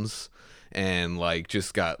 pounds and like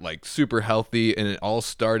just got like super healthy. And it all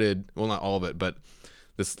started, well, not all of it, but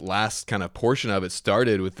this last kind of portion of it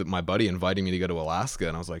started with my buddy inviting me to go to Alaska.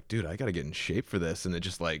 And I was like, dude, I got to get in shape for this. And it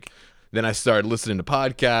just like, then I started listening to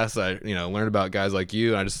podcasts. I, learned about guys like you,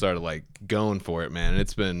 and I just started like going for it, man. And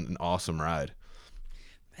it's been an awesome ride.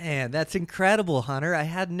 Man, that's incredible, Hunter. I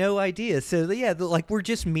had no idea. So yeah, like we're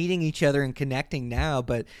just meeting each other and connecting now,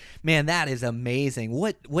 but man, that is amazing.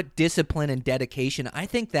 What discipline and dedication. I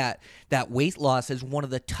think that weight loss is one of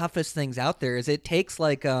the toughest things out there. Is it takes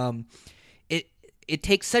like it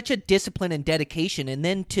takes such a discipline and dedication, and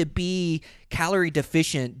then to be calorie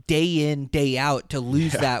deficient day in, day out to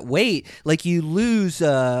lose that weight, like you lose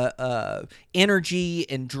energy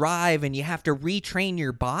and drive, and you have to retrain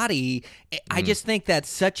your body. I just think that's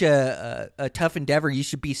such a tough endeavor. You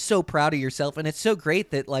should be so proud of yourself, and it's so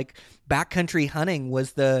great that like backcountry hunting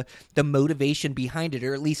was the motivation behind it,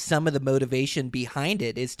 or at least some of the motivation behind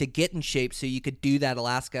it, is to get in shape so you could do that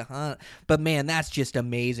Alaska hunt. But man, that's just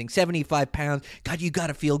amazing. 75 pounds. God, you got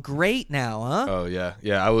to feel great now, huh? Oh yeah.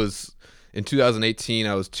 Yeah. In 2018,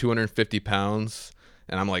 I was 250 pounds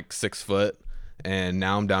and I'm like 6 foot. And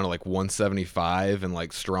now I'm down to like 175 and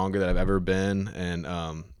like stronger than I've ever been. And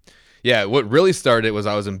what really started was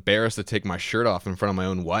I was embarrassed to take my shirt off in front of my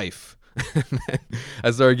own wife.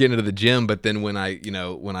 I started getting into the gym, but then when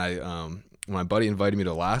my buddy invited me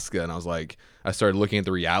to Alaska, and I started looking at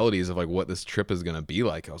the realities of like what this trip is gonna be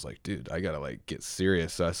like. I was like, dude, I gotta like get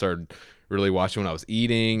serious. So I started really watching what I was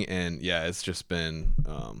eating, and yeah, it's just been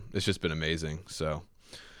amazing. So,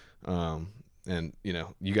 and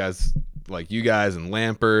you guys and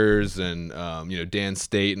Lampers and Dan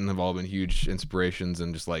Staten have all been huge inspirations,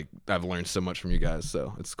 and just like I've learned so much from you guys.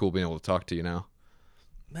 So it's cool being able to talk to you now.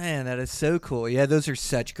 Man, that is so cool. Yeah, those are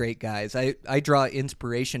such great guys. I draw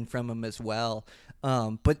inspiration from them as well.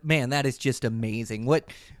 But man, that is just amazing. What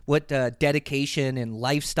dedication and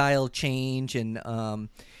lifestyle change, and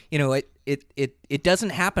it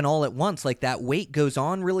doesn't happen all at once. Like that weight goes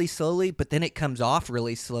on really slowly, but then it comes off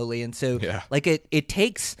really slowly. And so like it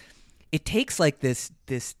takes like this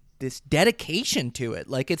dedication to it.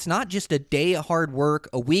 Like it's not just a day of hard work,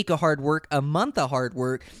 a week of hard work, a month of hard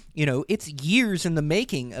work. It's years in the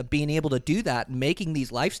making of being able to do that and making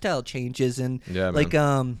these lifestyle changes. And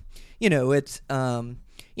it's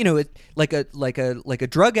like a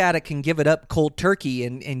drug addict can give it up cold turkey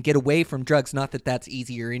and get away from drugs. Not that that's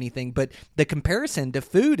easy or anything, but the comparison to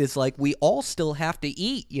food is like we all still have to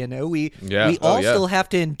eat. We still have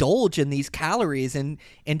to indulge in these calories, and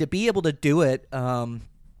to be able to do it.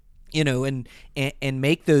 And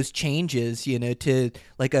make those changes, to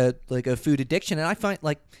like a food addiction. And I find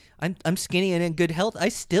like I'm skinny and in good health. I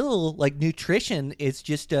still like nutrition is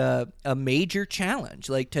just a major challenge,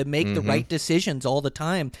 like to make the right decisions all the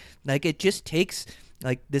time. Like it just takes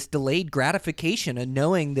like this delayed gratification and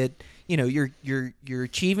knowing that, you're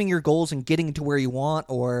achieving your goals and getting to where you want,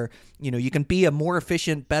 or, you can be a more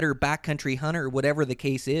efficient, better backcountry hunter, whatever the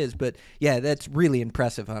case is. But yeah, that's really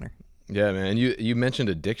impressive, Hunter. Yeah, man. You mentioned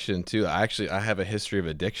addiction too. I have a history of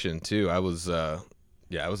addiction too. I was a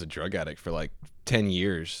drug addict for like 10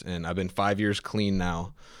 years, and I've been 5 years clean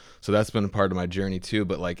now. So that's been a part of my journey too.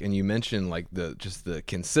 But like, and you mentioned like the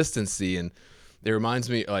consistency, and it reminds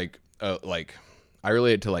me like I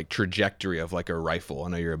relate it to like trajectory of like a rifle. I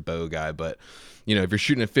know you're a bow guy, but if you're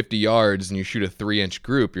shooting at 50 yards and you shoot a 3-inch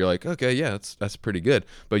group, you're like, okay, yeah, that's pretty good.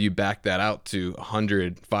 But you back that out to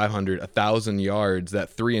 100, 500, 1,000 yards,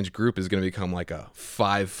 that 3-inch group is going to become like a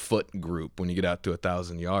 5-foot group when you get out to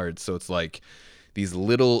 1,000 yards. So it's like these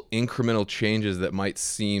little incremental changes that might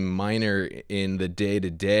seem minor in the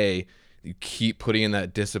day-to-day, you keep putting in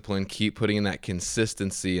that discipline, keep putting in that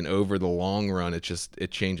consistency, and over the long run,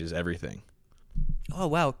 it changes everything. Oh,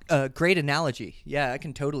 wow. Great analogy. Yeah, I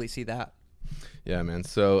can totally see that. Yeah, man.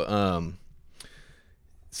 So,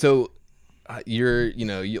 you're,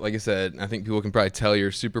 like I said, I think people can probably tell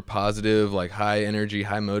you're super positive, like high energy,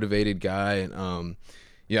 high motivated guy. And, I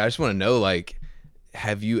just want to know, like,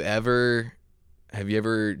 have you ever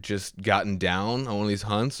just gotten down on one of these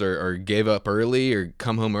hunts or gave up early or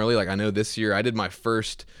come home early? Like I know this year I did my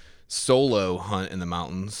first solo hunt in the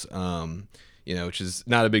mountains, which is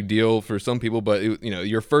not a big deal for some people, but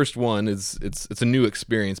your first one it's a new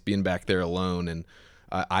experience being back there alone. And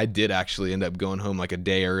I did actually end up going home like a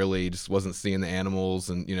day early, just wasn't seeing the animals.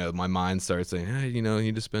 And, my mind started saying, hey, you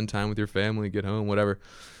need to spend time with your family, get home, whatever.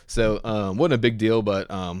 So, wasn't a big deal, but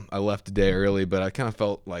I left a day early, but I kind of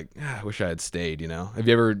felt like, I wish I had stayed, Have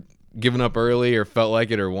you ever given up early or felt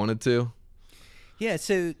like it or wanted to? Yeah,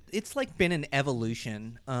 so it's like been an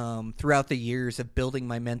evolution throughout the years of building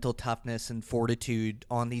my mental toughness and fortitude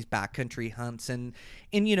on these backcountry hunts, and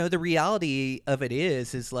the reality of it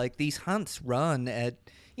is like these hunts run at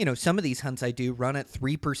some of these hunts I do run at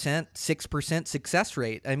 3%, 6% success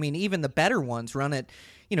rate. I mean, even the better ones run at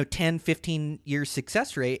 10, 15 years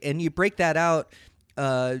success rate, and you break that out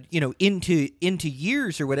into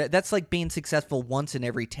years or whatever. That's like being successful once in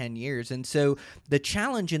every 10 years. And so the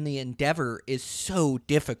challenge in the endeavor is so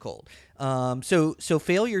difficult. So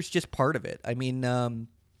failure is just part of it. I mean,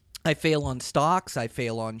 I fail on stalks, I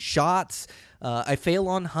fail on shots, I fail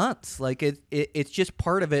on hunts. Like it's just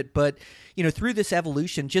part of it. But through this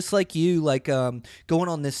evolution, just like you, like going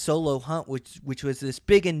on this solo hunt, which was this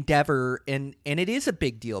big endeavor, and it is a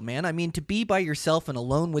big deal, man. I mean, to be by yourself and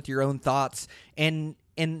alone with your own thoughts, and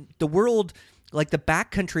the world. Like the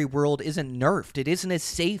backcountry world isn't nerfed. It isn't as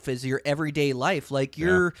safe as your everyday life. Like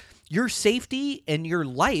your safety and your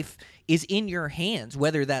life is in your hands,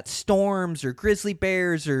 whether that's storms or grizzly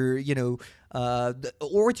bears or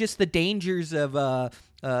or just the dangers of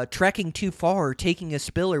trekking too far or taking a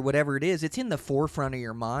spill or whatever it is. It's in the forefront of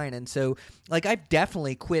your mind. And so, like, I've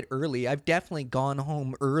definitely quit early. I've definitely gone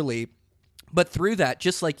home early. But through that,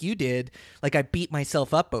 just like you did, like I beat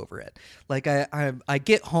myself up over it. Like I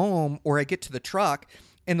get home or I get to the truck,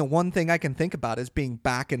 and the one thing I can think about is being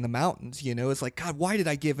back in the mountains. It's like, God, why did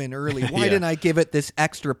I give in early? Why didn't I give it this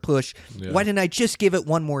extra push? Yeah. Why didn't I just give it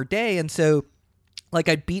one more day? And so, like,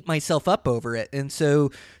 I beat myself up over it. And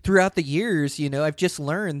so throughout the years, I've just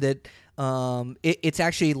learned that it's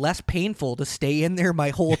actually less painful to stay in there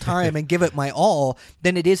my whole time and give it my all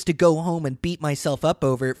than it is to go home and beat myself up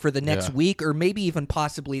over it for the next week or maybe even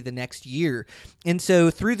possibly the next year. And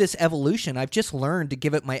so through this evolution, I've just learned to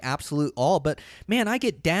give it my absolute all. But man, I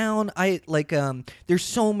get down. There's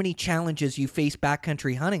so many challenges you face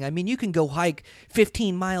backcountry hunting. I mean, you can go hike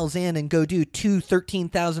 15 miles in and go do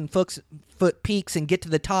 13,000 foot peaks and get to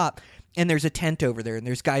the top, and there's a tent over there and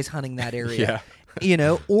there's guys hunting that area.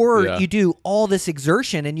 You do all this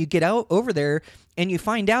exertion and you get out over there and you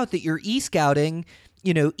find out that you're e-scouting.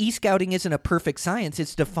 E-scouting isn't a perfect science.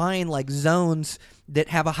 It's to find like zones that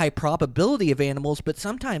have a high probability of animals, but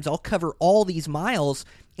sometimes I'll cover all these miles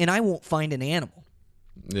and I won't find an animal.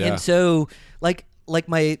 Yeah. And so like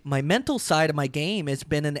my mental side of my game has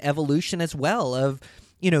been an evolution as well of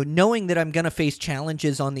knowing that I'm going to face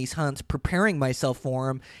challenges on these hunts, preparing myself for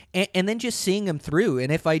them, and then just seeing them through.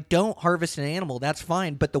 And if I don't harvest an animal, that's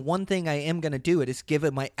fine. But the one thing I am going to do is give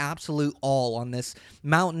it my absolute all on this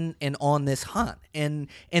mountain and on this hunt. And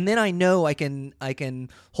then I know I can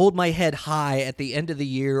hold my head high at the end of the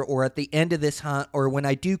year or at the end of this hunt, or when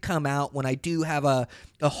I do come out, when I do have a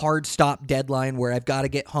hard stop deadline where I've got to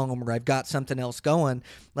get home or I've got something else going.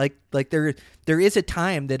 Like there is a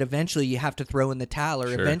time that eventually you have to throw in the towel,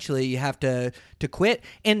 or eventually you have to quit.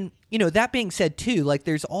 And that being said too, like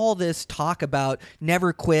there's all this talk about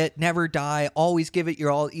never quit, never die, always give it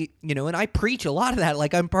your all, and I preach a lot of that,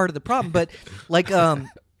 like I'm part of the problem, but like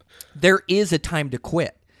there is a time to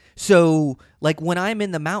quit. So, like, when I'm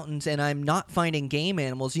in the mountains and I'm not finding game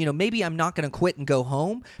animals, maybe I'm not going to quit and go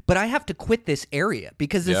home, but I have to quit this area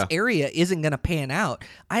because this area isn't going to pan out.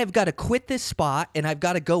 I have got to quit this spot, and I've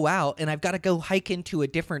got to go out, and I've got to go hike into a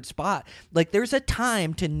different spot. Like, there's a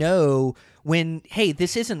time to know when, hey,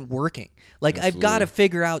 this isn't working. Like, Absolutely. I've got to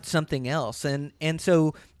figure out something else. And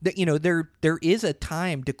so, there is a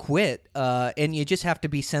time to quit, and you just have to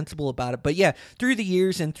be sensible about it. But yeah, through the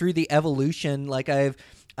years and through the evolution, like I've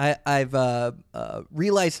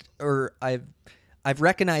realized, or I've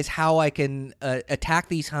recognized how I can attack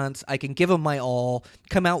these hunts. I can give them my all,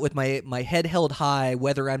 come out with my head held high,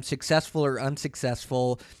 whether I'm successful or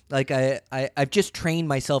unsuccessful. Like I've just trained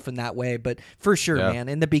myself in that way. But for sure, man,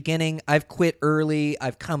 in the beginning, I've quit early.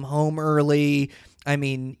 I've come home early. I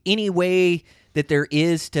mean, any way that there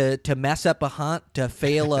is to mess up a hunt, to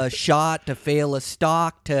fail a shot, to fail a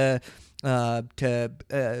stalk, to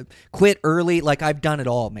quit early. Like I've done it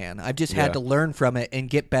all, man. I've just had to learn from it and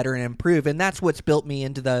get better and improve. And that's what's built me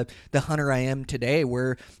into the hunter I am today,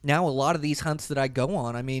 where now a lot of these hunts that I go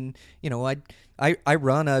on, I mean, I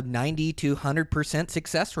run a 90 to 100%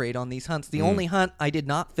 success rate on these hunts. The only hunt I did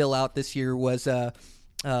not fill out this year was an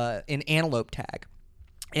antelope tag.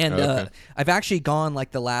 And Okay. I've actually gone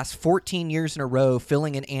like the last 14 years in a row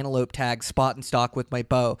filling an antelope tag spot and stock with my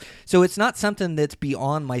bow. So it's not something that's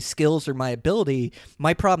beyond my skills or my ability.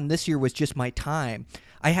 My problem this year was just my time.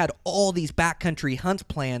 I had all these backcountry hunts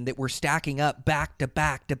planned that were stacking up back to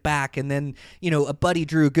back to back. And then, a buddy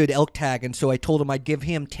drew a good elk tag. And so I told him I'd give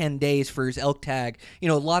him 10 days for his elk tag.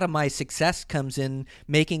 A lot of my success comes in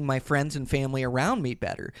making my friends and family around me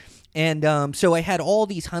better. And so I had all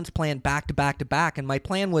these hunts planned back to back to back, and my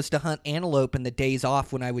plan was to hunt antelope in the days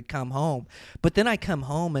off when I would come home. But then I come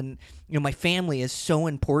home, and my family is so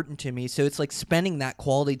important to me, so it's like spending that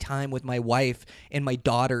quality time with my wife and my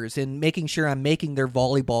daughters, and making sure I'm making their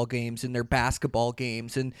volleyball games and their basketball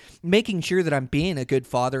games, and making sure that I'm being a good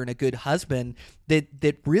father and a good husband.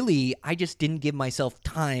 That really, I just didn't give myself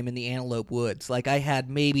time in the antelope woods. Like, I had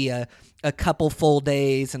maybe a couple full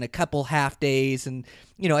days and a couple half days, and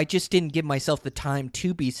I just didn't give myself the time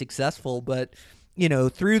to be successful. But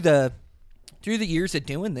through the years of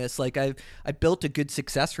doing this, like, I built a good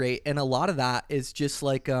success rate, and a lot of that is just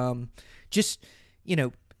like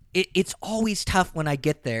it's always tough when I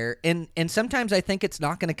get there, and sometimes I think it's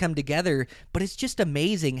not going to come together, but it's just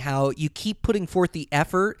amazing how you keep putting forth the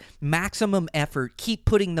effort, maximum effort, keep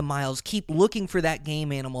putting the miles, keep looking for that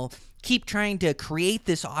game animal, keep trying to create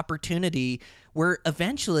this opportunity where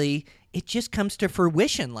eventually it just comes to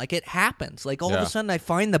fruition. Like, it happens. Like, all of a sudden I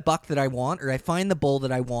find the buck that I want, or I find the bull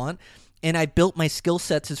that I want, and I built my skill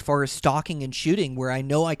sets as far as stalking and shooting where I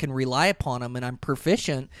know I can rely upon them, and I'm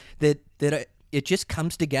proficient it just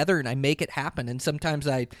comes together and I make it happen. And sometimes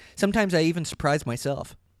I even surprise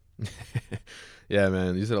myself. Yeah,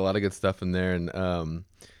 man, you said a lot of good stuff in there. And, a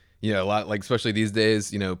lot, like, especially these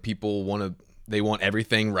days, people they want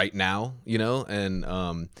everything right now,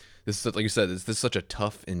 and, this is, like you said, this is such a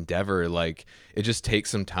tough endeavor. Like, it just takes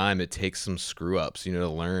some time. It takes some screw ups, to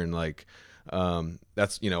learn. Like,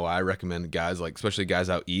 that's, why I recommend guys, like, especially guys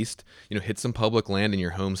out east, hit some public land in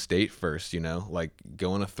your home state first, like,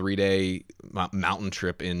 go on a 3-day mountain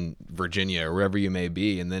trip in Virginia or wherever you may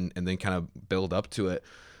be, and then kind of build up to it.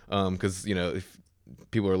 Cause if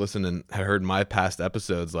people are listening and have heard my past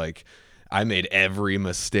episodes, like, I made every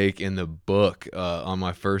mistake in the book, on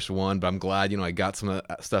my first one, but I'm glad, I got some of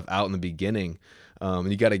that stuff out in the beginning. And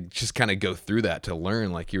you got to just kind of go through that to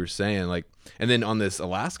learn, like you were saying, like, and then on this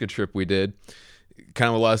Alaska trip we did, kind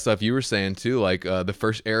of a lot of stuff you were saying too, like, the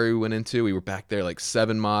first area we went into, we were back there like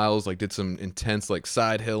 7 miles, like, did some intense, like,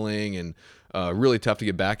 side hilling, and really tough to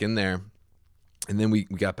get back in there. And then we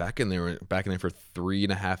got back in there for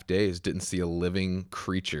 3.5 days, didn't see a living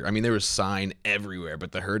creature. I mean, there was sign everywhere,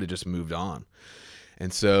 but the herd had just moved on.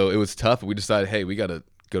 And so it was tough. We decided, hey, we got to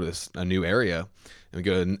go to a new area. And we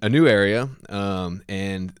go to a new area,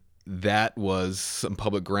 and that was some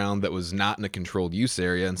public ground that was not in a controlled use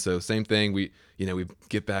area. And so same thing, we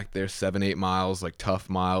get back there 7-8 miles, like, tough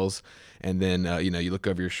miles. And then, you look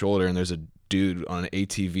over your shoulder and there's a dude on an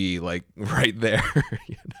ATV, like, right there.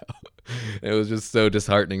 It was just so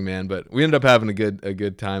disheartening, man. But we ended up having a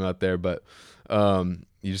good time out there. But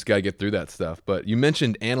you just got to get through that stuff. But you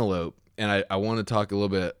mentioned antelope, and I want to talk a little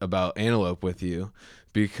bit about antelope with you,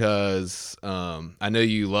 because I know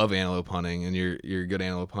you love antelope hunting, and you're a good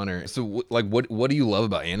antelope hunter. So what do you love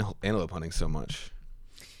about antelope hunting so much?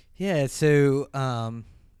 Yeah, so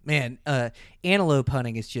antelope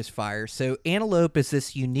hunting is just fire. So antelope is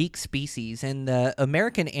this unique species, and the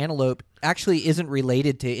American antelope actually isn't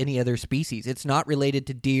related to any other species. It's not related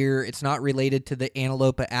to deer. It's not related to the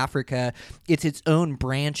antelope of Africa. It's its own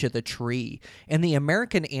branch of the tree. And the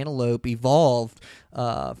American antelope evolved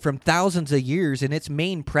from thousands of years, and its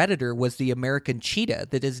main predator was the American cheetah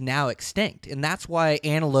that is now extinct. And that's why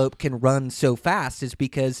antelope can run so fast, is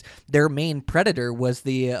because their main predator was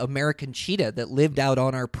the American cheetah that lived out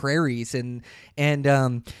on our prairies.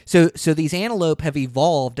 So these antelope have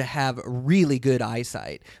evolved to have really good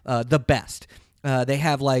eyesight, the best. They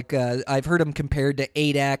have, like, I've heard them compared to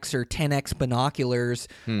 8x or 10x binoculars,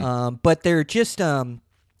 but they're just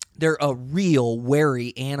they're a real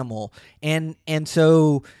wary animal. And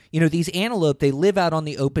so, these antelope, they live out on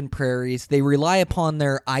the open prairies. They rely upon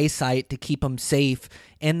their eyesight to keep them safe.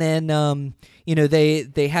 And then,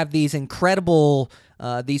 they have these incredible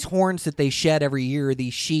these horns that they shed every year,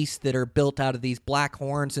 these sheaths that are built out of these black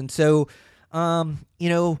horns. And so, the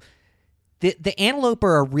antelope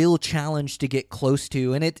are a real challenge to get close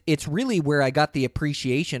to, and it's really where I got the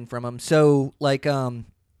appreciation from them. So, like,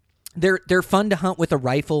 they're fun to hunt with a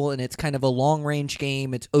rifle, and it's kind of a long-range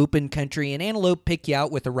game. It's open country, and antelope pick you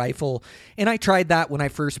out with a rifle. And I tried that when I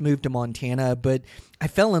first moved to Montana, but I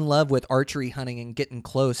fell in love with archery hunting and getting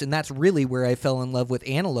close, and that's really where I fell in love with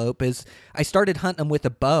antelope. Is I started hunting them with a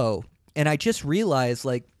bow. and I just realized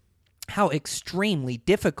like how extremely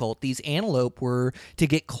difficult these antelope were to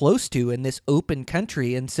get close to in this open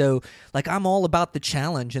country. And so, like, I'm all about the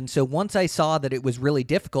challenge. And so once I saw that it was really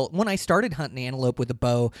difficult, when I started hunting antelope with a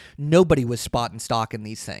bow, nobody was spot and stalking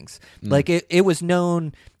these things. Like, it was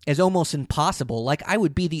known as almost impossible. Like, I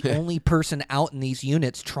would be the only person out in these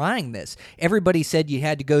units trying this. Everybody said you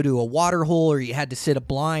had to go to a water hole or you had to sit a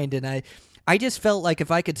blind, and I just felt like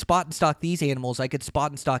if I could spot and stalk these animals, I could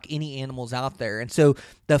spot and stalk any animals out there. And so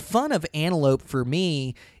the fun of antelope for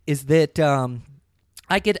me is that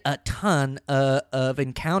I get a ton of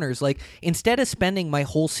encounters. Like, instead of spending my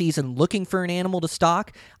whole season looking for an animal to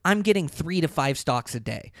stalk, I'm getting 3 to 5 stalks a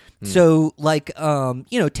day. So, like,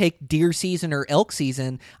 take deer season or elk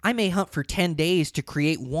season, I may hunt for 10 days to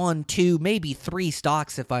create 1, 2, maybe 3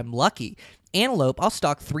 stalks if I'm lucky. Antelope, I'll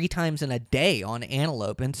stalk 3 times in a day on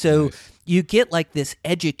antelope. And so you get like this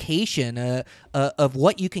education of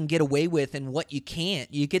what you can get away with and what you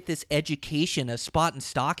can't. You get this education of spot and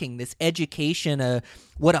stalking, this education of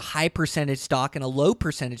what a high percentage stalk and a low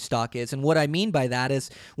percentage stalk is. And what I mean by that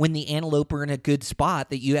is when the antelope are in a good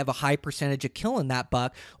spot, that you have a high percentage of killing that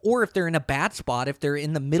buck, or if they're in a bad spot, if they're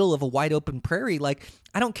in the middle of a wide open prairie, like,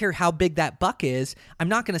 I don't care how big that buck is, I'm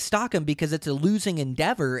not going to stalk him because it's a losing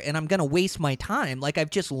endeavor and I'm going to waste my time. Like, I've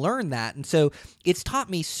just learned that. And so it's taught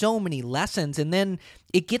me so many lessons. And then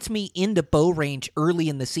it gets me into bow range early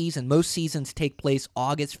in the season. Most seasons take place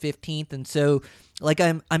August 15th. And so, like,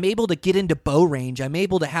 I'm able to get into bow range. I'm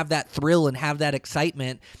able to have that thrill and have that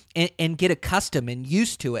excitement and get accustomed and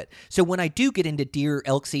used to it. So when I do get into deer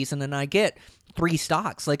elk season and I get 3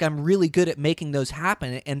 stalks, like, I'm really good at making those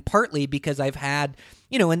happen. And partly because I've had,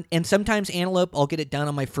 and sometimes antelope, I'll get it done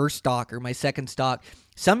on my first stalk or my second stalk.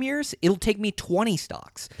 Some years it'll take me 20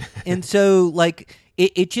 stalks. And so, like,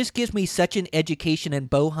 it just gives me such an education in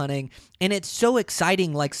bow hunting, and it's so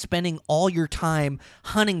exciting, like, spending all your time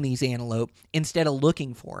hunting these antelope instead of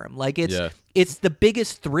looking for them. Like, it's the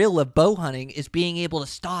biggest thrill of bow hunting is being able to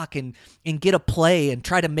stalk and get a play and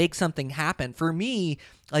try to make something happen. For me,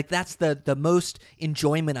 like, that's the most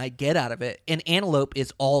enjoyment I get out of it, and antelope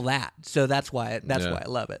is all that. So that's why I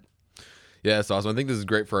love it. Yeah, that's awesome. I think this is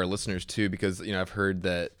great for our listeners too, because I've heard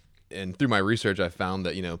that, and through my research, I found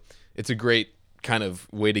that it's a great kind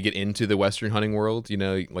of way to get into the Western hunting world.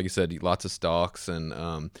 Like you said, lots of stalks,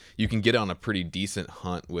 and you can get on a pretty decent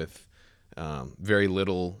hunt with very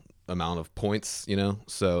little amount of points.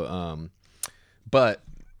 So, but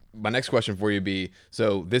my next question for you would be,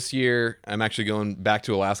 so this year I'm actually going back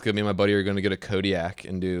to Alaska. Me and my buddy are going to go to Kodiak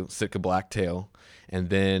and do Sitka blacktail. And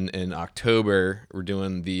then in October, we're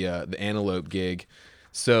doing the antelope gig.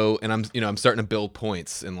 So, and I'm starting to build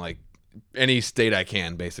points in like any state I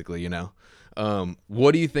can, basically.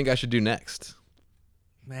 What do you think I should do next?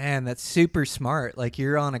 Man, that's super smart. Like,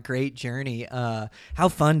 you're on a great journey. How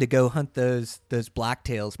fun to go hunt those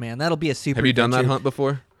blacktails, man. That'll be a super. Have you done adventure. that hunt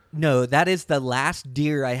before? No, that is the last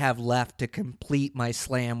deer I have left to complete my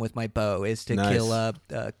slam with my bow, is to kill a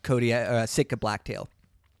Kodiak Sitka blacktail.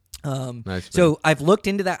 Nice, so I've looked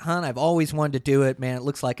into that hunt. I've always wanted to do it, man. It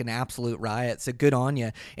looks like an absolute riot. So good on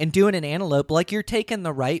you. And doing an antelope, like, you're taking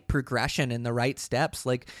the right progression and the right steps.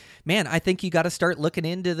 Like, man, I think you got to start looking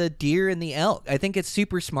into the deer and the elk. I think it's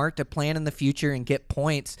super smart to plan in the future and get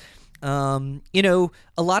points. A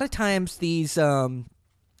lot of times these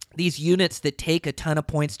units that take a ton of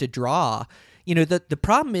points to draw, the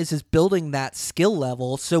problem is building that skill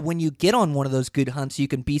level, so when you get on one of those good hunts, you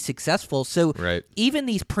can be successful. So even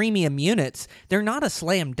these premium units, they're not a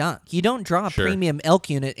slam dunk. You don't draw a premium elk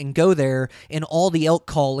unit and go there and all the elk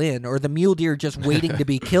call in, or the mule deer just waiting to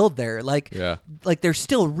be killed there. Like they're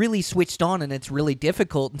still really switched on, and it's really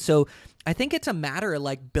difficult. And so I think it's a matter of,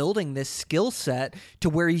 like, building this skill set to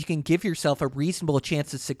where you can give yourself a reasonable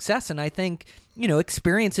chance of success. And I think,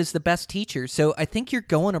 experience is the best teacher. So I think you're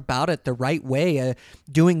going about it the right way,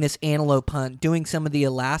 doing this antelope hunt, doing some of the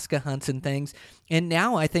Alaska hunts and things. And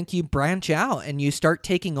now I think you branch out and you start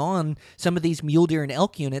taking on some of these mule deer and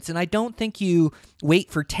elk units. And I don't think you wait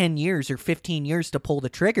for 10 years or 15 years to pull the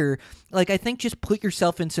trigger. Like, I think just put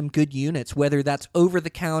yourself in some good units, whether that's over the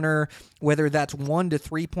counter, whether that's 1 to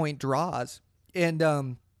 3 point draws,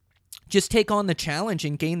 and just take on the challenge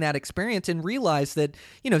and gain that experience, and realize that,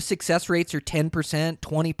 success rates are 10%,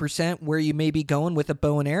 20% where you may be going with a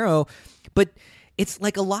bow and arrow. But it's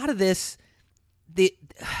like a lot of this,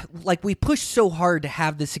 we push so hard to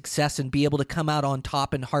have the success and be able to come out on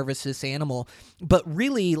top and harvest this animal. But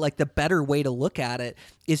really, like, the better way to look at it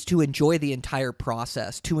is to enjoy the entire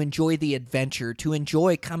process, to enjoy the adventure, to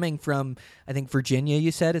enjoy coming from, I think, Virginia,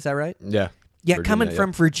 you said, is that right? Yeah. Yeah, Virginia, coming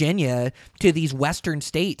from Virginia to these western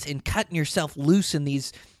states and cutting yourself loose in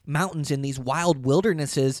these mountains in these wild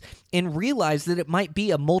wildernesses and realize that it might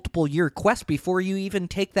be a multiple year quest before you even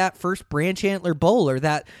take that first branch antler bull or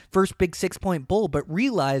that first big 6-point bull, but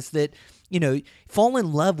realize that, fall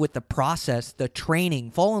in love with the process, the training,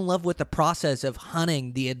 fall in love with the process of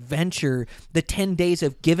hunting, the adventure, the 10 days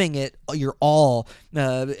of giving it your all.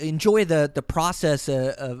 Enjoy the process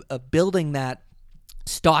of building that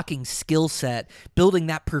stalking skill set, building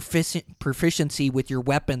that proficiency with your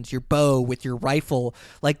weapons, your bow, with your rifle.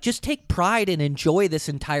 Like, just take pride and enjoy this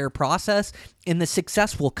entire process, and the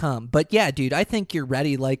success will come. But yeah, dude, I think you're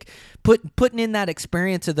ready. Like, putting in that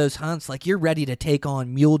experience of those hunts, like, you're ready to take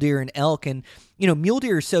on mule deer and elk. And mule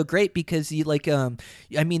deer are so great because you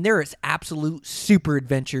there is absolute super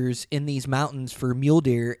adventures in these mountains for mule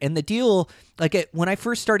deer. And the deal, when I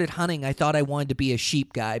first started hunting, I thought I wanted to be a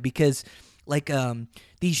sheep guy because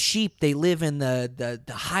these sheep, they live in the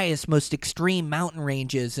highest, most extreme mountain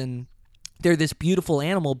ranges, and they're this beautiful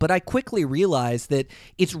animal. But I quickly realized that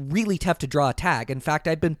it's really tough to draw a tag. In fact,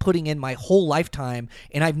 I've been putting in my whole lifetime,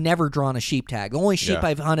 and I've never drawn a sheep tag. The only sheep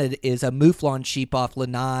I've hunted is a mouflon sheep off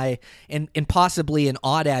Lanai and possibly an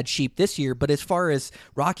oddad sheep this year. But as far as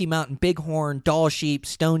Rocky Mountain bighorn, Dall sheep,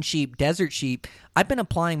 stone sheep, desert sheep, I've been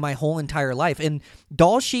applying my whole entire life. And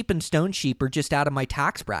Dall sheep and stone sheep are just out of my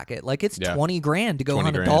tax bracket. Like, it's 20 grand to go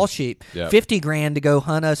hunt a Dall sheep, 50 grand to go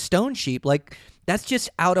hunt a stone sheep. Like, that's just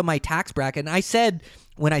out of my tax bracket. And I said,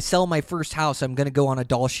 when I sell my first house, I'm going to go on a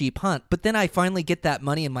Dall sheep hunt. But then I finally get that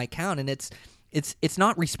money in my account, and it's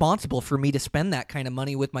not responsible for me to spend that kind of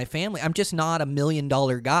money with my family. I'm just not $1 million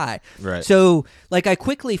guy. Right. So, I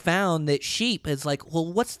quickly found that sheep is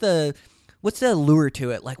well, what's the allure to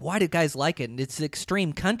it? Like, why do guys like it? And it's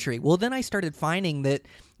extreme country. Well, then I started finding that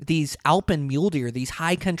these alpine mule deer, these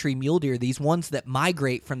high country mule deer, these ones that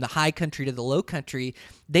migrate from the high country to the low country,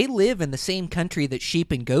 they live in the same country that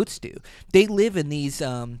sheep and goats do. They live in these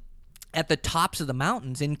at the tops of the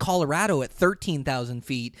mountains in Colorado at 13,000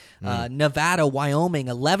 feet, Nevada, Wyoming,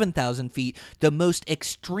 11,000 feet, the most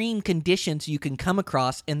extreme conditions you can come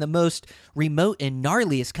across in the most remote and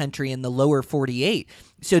gnarliest country in the lower 48.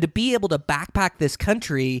 So to be able to backpack this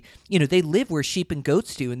country, they live where sheep and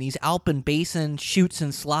goats do in these alpine basins, chutes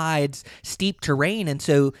and slides, steep terrain. And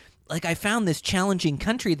so, I found this challenging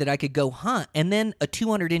country that I could go hunt. And then a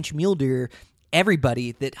 200-inch mule deer,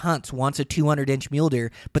 everybody that hunts wants a 200-inch mule deer,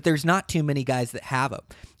 but there's not too many guys that have them.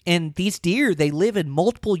 And these deer, they live in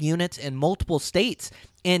multiple units in multiple states,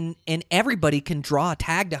 and everybody can draw a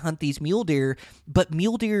tag to hunt these mule deer, but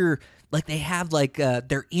mule deer, they have,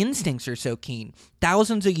 their instincts are so keen.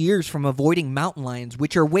 Thousands of years from avoiding mountain lions,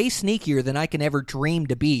 which are way sneakier than I can ever dream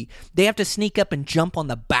to be. They have to sneak up and jump on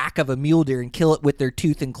the back of a mule deer and kill it with their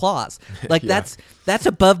tooth and claws. That's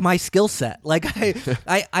above my skill set.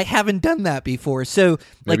 I haven't done that before. So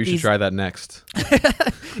maybe you should try that next.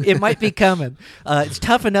 It might be coming. It's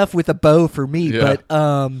tough enough with a bow for me,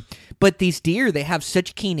 but these deer, they have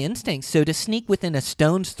such keen instincts. So to sneak within a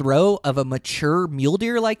stone's throw of a mature mule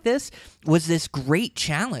deer like this was this great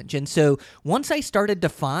challenge. And so once I started to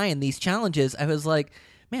find these challenges, I was like,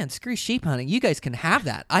 man, screw sheep hunting. You guys can have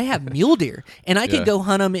that. I have mule deer, and I can go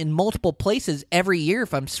hunt them in multiple places every year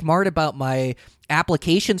if I'm smart about my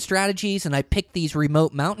application strategies, and I pick these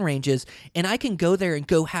remote mountain ranges, and I can go there and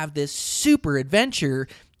go have this super adventure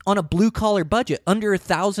on a blue-collar budget, under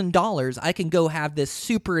 $1,000, I can go have this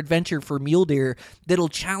super adventure for mule deer that'll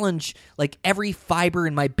challenge every fiber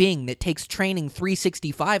in my being that takes training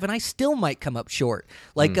 365, and I still might come up short.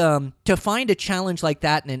 To find a challenge like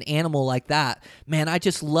that in an animal like that, man, I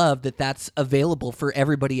just love that that's available for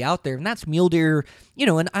everybody out there, and that's mule deer,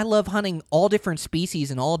 and I love hunting all different species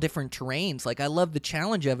and all different terrains. I love the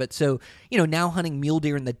challenge of it. So, now hunting mule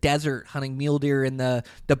deer in the desert, hunting mule deer in the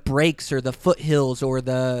breaks or the foothills or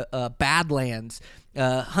the badlands,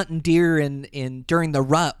 hunting deer in during the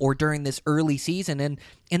rut or during this early season, and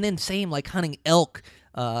then same hunting elk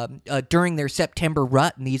during their September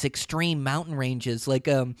rut in these extreme mountain ranges.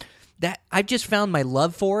 That I've just found my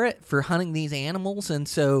love for hunting these animals. And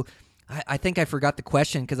so I think I forgot the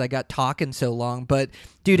question because I got talking so long, but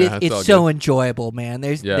dude, it's so enjoyable, man.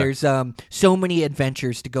 There's so many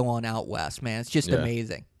adventures to go on out west, man. It's just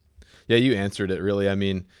amazing. Yeah, you answered it really. I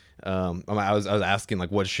mean, I was asking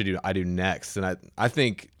what should I do next, and I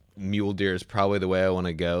think mule deer is probably the way I want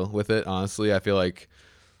to go with it. Honestly, I feel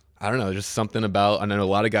I don't know, just something about. I know a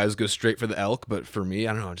lot of guys go straight for the elk, but for me,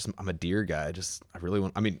 I don't know. I'm a deer guy. I really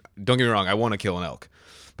want. I mean, don't get me wrong. I want to kill an elk,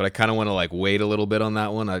 but I kind of want to wait a little bit on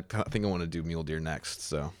that one. I think I want to do mule deer next.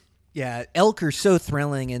 So Yeah, elk are so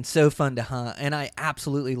thrilling and so fun to hunt, and I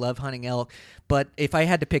absolutely love hunting elk. But if I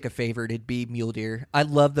had to pick a favorite, it'd be mule deer. I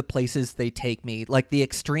love the places they take me. Like the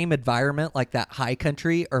extreme environment, like that high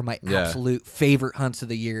country, are my absolute favorite hunts of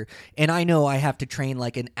the year. And I know I have to train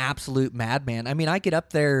like an absolute madman. I mean, I get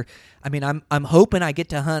up there. I mean, I'm hoping I get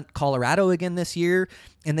to hunt Colorado again this year.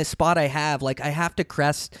 In this spot I have, like I have to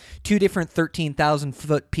crest 2 different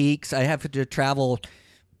 13,000-foot peaks. I have to travel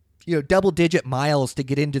double-digit miles to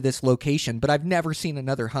get into this location, but I've never seen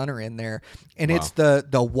another hunter in there. And it's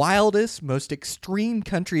the wildest, most extreme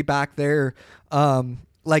country back there. I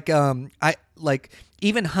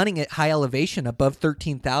even hunting at high elevation above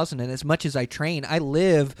 13,000, and as much as I train, I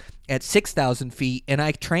live at 6,000 feet, and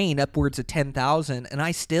I train upwards of 10,000, and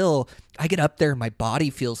I get up there and my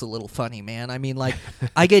body feels a little funny, man. I mean, like,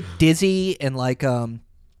 I get dizzy and, like,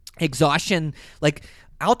 exhaustion, like,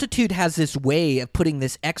 altitude has this way of putting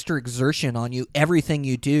this extra exertion on you, everything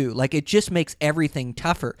you do. Like, it just makes everything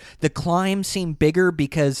tougher. The climbs seem bigger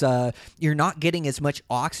because you're not getting as much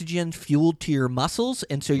oxygen fueled to your muscles,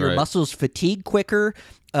 and so your muscles fatigue quicker.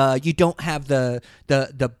 You don't have the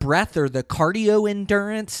breath or the cardio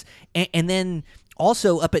endurance, and then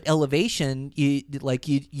also up at elevation, you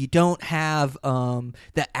don't have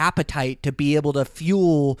the appetite to be able to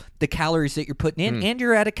fuel the calories that you're putting in, and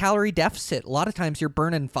you're at a calorie deficit. A lot of times you're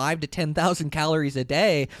burning 5,000 to 10,000 calories a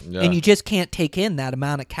day, and you just can't take in that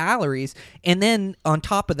amount of calories. And then on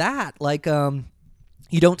top of that, like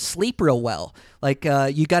you don't sleep real well. Like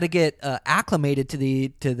you got to get acclimated to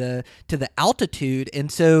the altitude,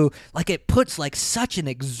 and so like it puts like such an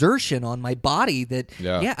exertion on my body that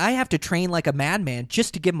I have to train like a madman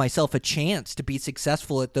just to give myself a chance to be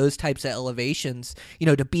successful at those types of elevations.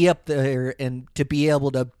 To be up there and to be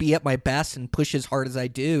able to be at my best and push as hard as I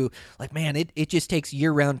do. Like, man, it just takes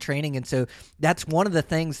year-round training, and so that's one of the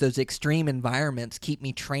things. Those extreme environments keep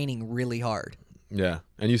me training really hard. Yeah,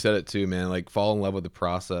 and you said it too, man. Like, fall in love with the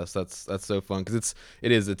process. That's so fun because it's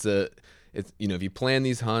if you plan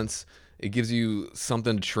these hunts, it gives you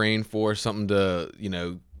something to train for, something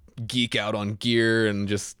to geek out on gear and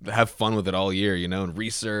just have fun with it all year, and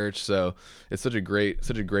research. So it's such a great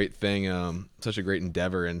thing, such a great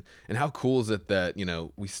endeavor. And how cool is it that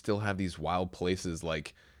we still have these wild places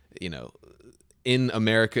like in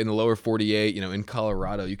America, in the lower 48, in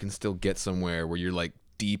Colorado, you can still get somewhere where you're like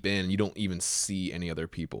deep in and you don't even see any other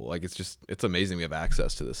people. Like, it's amazing we have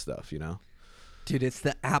access to this stuff, Dude, it's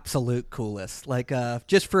the absolute coolest. Like,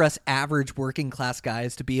 just for us average working class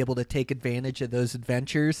guys to be able to take advantage of those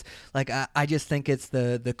adventures, like I just think it's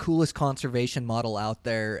the coolest conservation model out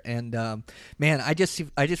there. And man, I just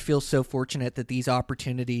feel so fortunate that these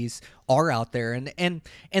opportunities are out there, and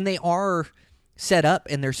they are set up,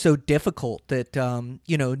 and they're so difficult that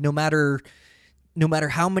no matter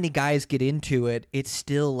how many guys get into it, it's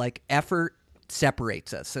still like effort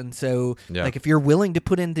separates us. And so like if you're willing to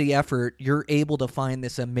put in the effort, you're able to find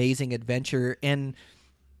this amazing adventure. And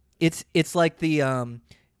it's like the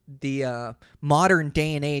modern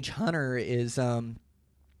day and age hunter is so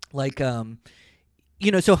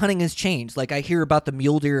hunting has changed. Like, I hear about the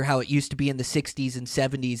mule deer, how it used to be in the 60s and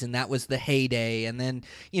 70s, and that was the heyday. And then,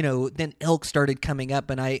 then elk started coming up,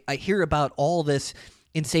 and I hear about all this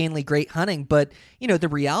insanely great hunting, but the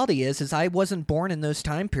reality is I wasn't born in those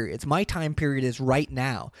time periods. My time period is right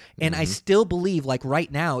now, and I still believe like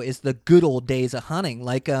right now is the good old days of hunting.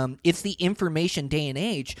 Like it's the information day and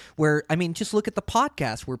age where, I mean, just look at the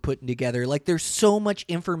podcast we're putting together. Like, there's so much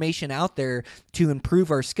information out there to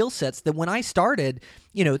improve our skill sets that when I started,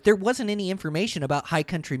 there wasn't any information about high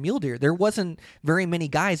country mule deer. There wasn't very many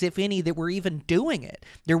guys, if any, that were even doing it.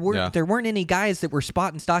 There weren't any guys that were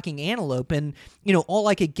spot and stalking antelope, and all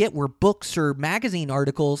I could get were books or magazine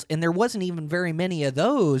articles, and there wasn't even very many of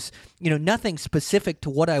those. Nothing specific to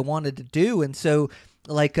what I wanted to do, and so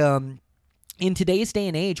like in today's day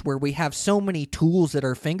and age where we have so many tools at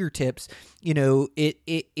our fingertips,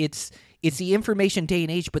 it's the information day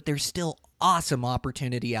and age, but there's still awesome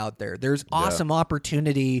opportunity out there. There's awesome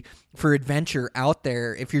opportunity for adventure out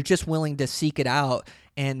there if you're just willing to seek it out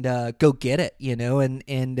and go get it,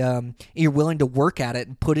 and you're willing to work at it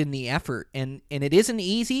and put in the effort. And it isn't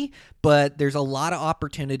easy, but there's a lot of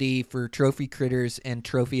opportunity for trophy critters and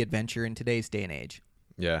trophy adventure in today's day and age.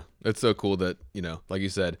 Yeah, it's so cool that, like you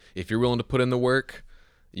said, if you're willing to put in the work,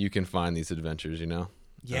 you can find these adventures,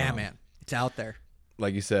 Yeah, man. It's out there.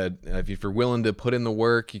 Like you said, if you're willing to put in the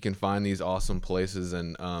work, you can find these awesome places,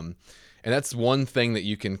 and that's one thing that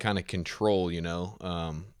you can kind of control.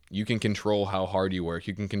 You can control how hard you work.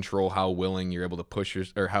 You can control how willing you're able to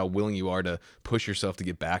or how willing you are to push yourself to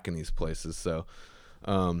get back in these places. So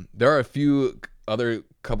there are a few other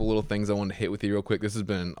couple little things I wanted to hit with you real quick. This has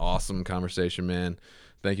been an awesome conversation, man.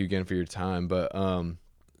 Thank you again for your time. But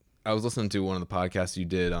I was listening to one of the podcasts you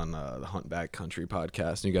did on the Hunt BACKCOUNTRY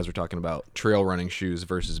podcast, and you guys were talking about trail running shoes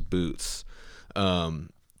versus boots.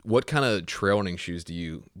 What kind of trail running shoes do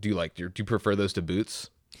you like? Do you prefer those to boots?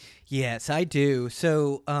 Yes, I do.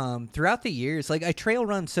 So throughout the years, like I trail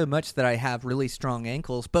run so much that I have really strong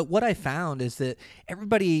ankles. But what I found is that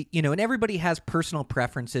everybody, and everybody has personal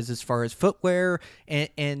preferences as far as footwear,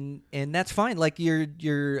 and that's fine. Like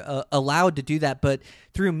you're allowed to do that. But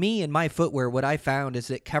through me and my footwear, what I found is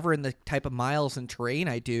that covering the type of miles and terrain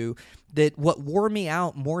I do, that what wore me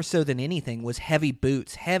out more so than anything was heavy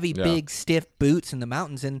boots, big, stiff boots in the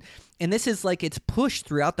mountains. And this is like it's pushed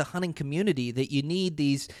throughout the hunting community that you need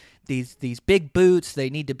these big boots. They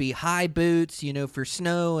need to be high boots, for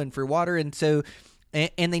snow and for water. And so,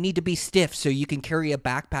 and they need to be stiff so you can carry a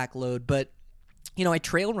backpack load. But, I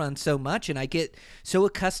trail run so much and I get so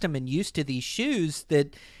accustomed and used to these shoes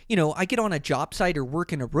that, I get on a job site or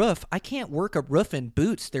work in a roof. I can't work a roof in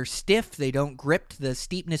boots. They're stiff. They don't grip to the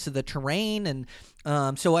steepness of the terrain. And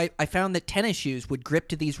so I found that tennis shoes would grip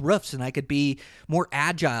to these roofs and I could be more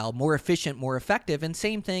agile, more efficient, more effective. And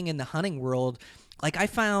same thing in the hunting world. Like I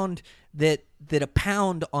found that a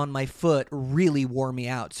pound on my foot really wore me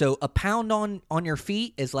out. So a pound on your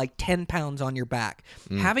feet is like 10 pounds on your back.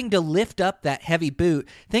 Having to lift up that heavy boot,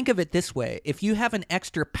 think of it this way. If you have an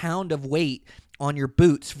extra pound of weight on your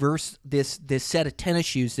boots versus this set of tennis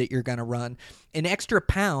shoes that you're going to run, an extra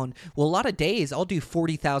pound, well, a lot of days I'll do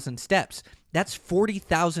 40,000 steps. That's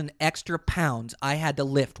 40,000 extra pounds I had to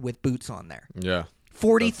lift with boots on there. Yeah.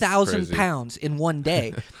 40,000 pounds in one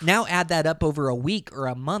day. Now add that up over a week or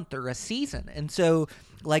a month or a season. And so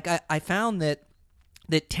like I found that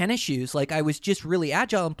tennis shoes, like I was just really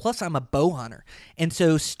agile, and plus I'm a bow hunter. And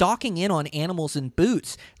so stalking in on animals in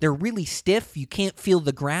boots, they're really stiff. You can't feel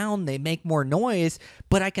the ground. They make more noise,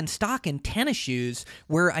 but I can stalk in tennis shoes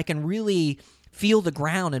where I can really feel the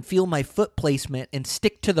ground and feel my foot placement and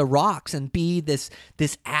stick to the rocks and be this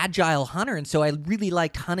agile hunter. And so I really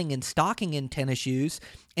liked hunting and stalking in tennis shoes.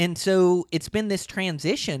 And so it's been this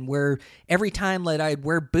transition where every time that I'd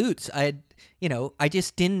wear boots, I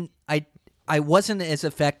wasn't as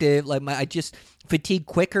effective. Like I just fatigued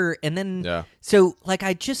quicker. And then, so like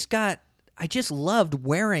I just loved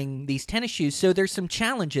wearing these tennis shoes. So there's some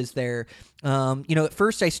challenges there. At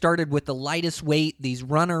first I started with the lightest weight, these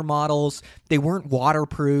runner models. They weren't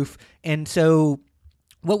waterproof. And so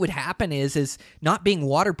what would happen is not being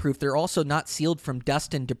waterproof, they're also not sealed from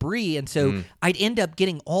dust and debris. And so I'd end up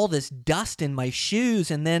getting all this dust in my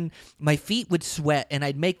shoes, and then my feet would sweat and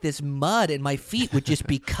I'd make this mud and my feet would just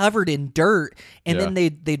be covered in dirt. And then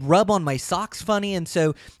they'd rub on my socks funny. And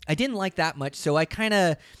so I didn't like that much. So I kind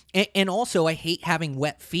of, and also I hate having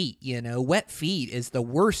wet feet, wet feet is the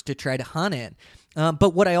worst to try to hunt in.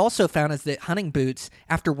 But what I also found is that hunting boots,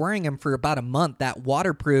 after wearing them for about a month, that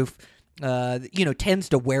waterproof tends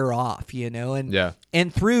to wear off,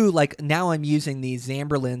 and through like now I'm using these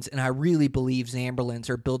Zamberlins, and I really believe Zamberlins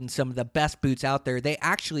are building some of the best boots out there. They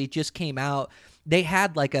actually just came out. They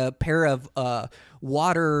had like a pair of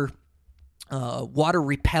water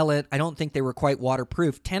repellent. I don't think they were quite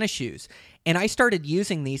waterproof tennis shoes. And I started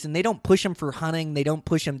using these, and they don't push them for hunting. They don't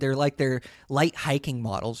push them. They're like their light hiking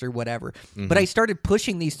models or whatever. Mm-hmm. But I started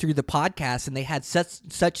pushing these through the podcast, and they had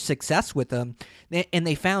such success with them. And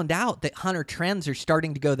they found out that hunter trends are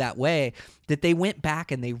starting to go that way, that they went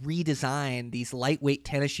back and they redesigned these lightweight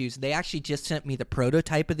tennis shoes. They actually just sent me the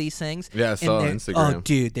prototype of these things. Yeah, I saw on Instagram. Oh,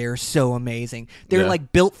 dude, they're so amazing. They're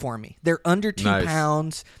like built for me. They're under 2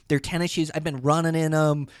 pounds. They're tennis shoes. I've been running in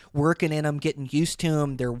them, working in them, getting used to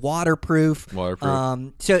them. They're waterproof.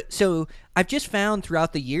 So I've just found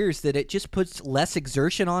throughout the years that it just puts less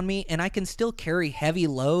exertion on me, and I can still carry heavy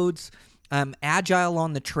loads. I'm agile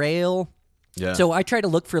on the trail. Yeah. So I try to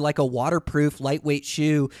look for like a waterproof, lightweight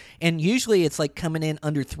shoe, and usually it's like coming in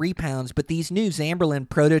under 3 pounds. But these new Zamberlin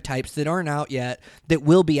prototypes that aren't out yet, that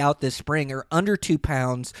will be out this spring, are under 2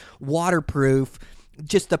 pounds, waterproof.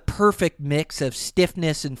 Just the perfect mix of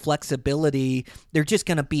stiffness and flexibility. They're just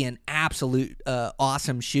going to be an absolute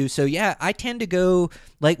awesome shoe. So yeah, I tend to go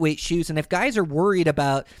lightweight shoes. And if guys are worried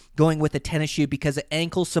about going with a tennis shoe because of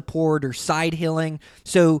ankle support or side hilling,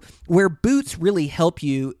 so where boots really help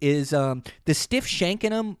you is the stiff shank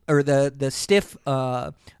in them, or the stiff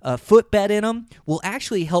footbed in them will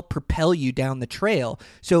actually help propel you down the trail.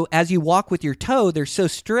 So as you walk with your toe, they're so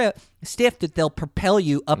stiff that they'll propel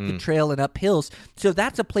you up the trail and up hills. So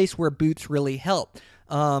that's a place where boots really help.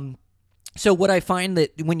 So what I find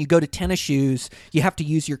that when you go to tennis shoes, you have to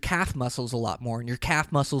use your calf muscles a lot more, and your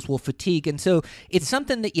calf muscles will fatigue. And so it's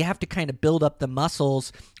something that you have to kind of build up the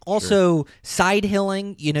muscles. Also, side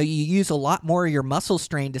hilling, you use a lot more of your muscle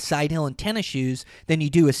strain to side hill in tennis shoes than you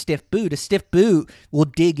do a stiff boot. A stiff boot will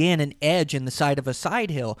dig in and edge in the side of a side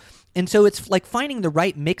hill. And so it's like finding the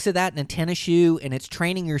right mix of that in a tennis shoe, and it's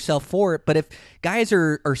training yourself for it. But if guys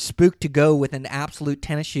are spooked to go with an absolute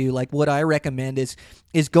tennis shoe, like what I recommend is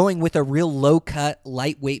going with a real low-cut,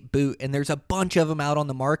 lightweight boot. And there's a bunch of them out on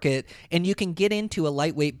the market, and you can get into a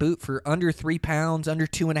lightweight boot for under 3 pounds, under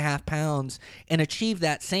 2.5 pounds, and achieve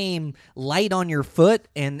that same light on your foot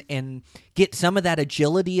and get some of that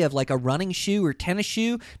agility of like a running shoe or tennis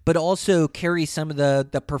shoe, but also carry some of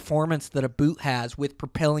the performance that a boot has with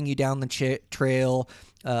propelling you down the trail,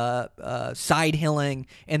 side hilling,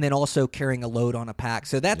 and then also carrying a load on a pack.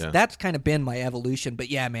 So that's kind of been my evolution. But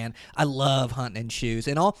yeah, man, I love hunting in shoes,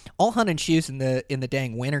 and I'll hunt in shoes in the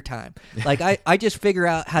dang wintertime. Like I just figure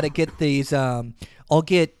out how to get these. I'll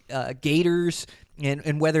get gaiters.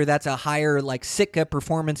 And whether that's a higher like Sitka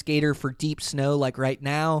performance gaiter for deep snow like right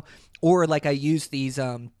now, or like I use these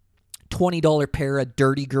 $20 pair of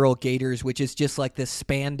Dirty Girl gaiters, which is just like this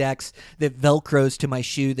spandex that velcros to my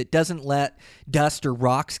shoe that doesn't let dust or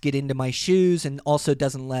rocks get into my shoes and also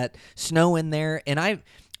doesn't let snow in there. And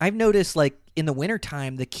I've noticed like in the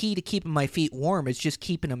wintertime, the key to keeping my feet warm is just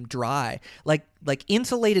keeping them dry. Like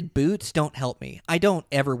insulated boots don't help me. I don't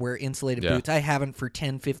ever wear insulated boots. I haven't for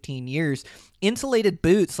 10, 15 years. Insulated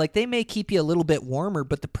boots, like they may keep you a little bit warmer,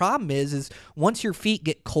 but the problem is once your feet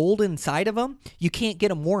get cold inside of them, you can't get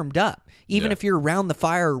them warmed up. Even if you're around the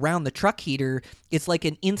fire or around the truck heater, it's like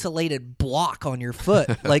an insulated block on your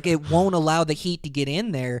foot. Like it won't allow the heat to get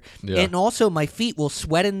in there. And also my feet will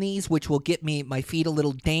sweat in these, which will get my feet a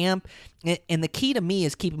little damp. And the key to me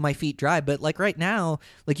is keeping my feet dry. But like right now,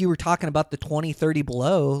 like you were talking about the 20, 30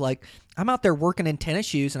 below, like I'm out there working in tennis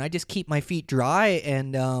shoes and I just keep my feet dry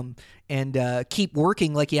and keep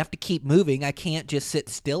working. Like you have to keep moving. I can't just sit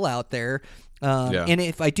still out there. And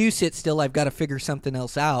if I do sit still, I've got to figure something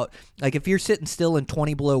else out. Like if you're sitting still in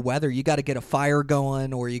 20 below weather, you got to get a fire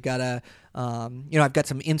going, or you got to, I've got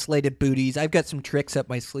some insulated booties. I've got some tricks up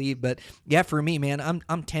my sleeve. But yeah, for me, man,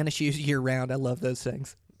 I'm tennis shoes year round. I love those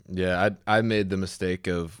things. Yeah, I made the mistake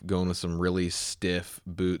of going with some really stiff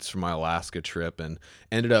boots for my Alaska trip and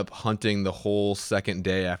ended up hunting the whole second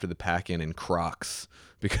day after the pack-in Crocs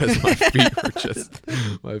because my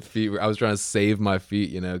feet were I was trying to save my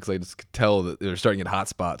feet, because I just could tell that they were starting to get hot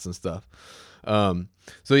spots and stuff.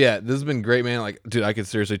 So yeah, this has been great, man. Like, dude, I could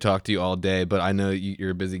seriously talk to you all day, but I know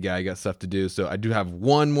you're a busy guy. You got stuff to do. So I do have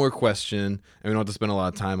one more question, and we don't have to spend a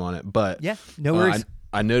lot of time on it. But yeah, no worries.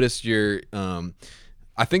 I noticed your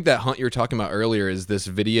I think that hunt you were talking about earlier is this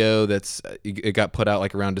video it got put out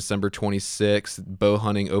like around December 26th, bow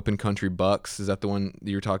hunting open country bucks. Is that the one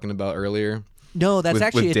you were talking about earlier? No, that's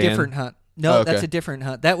actually a different hunt. No, that's a different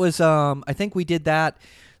hunt. That was, I think we did that.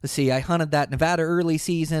 Let's see, I hunted that Nevada early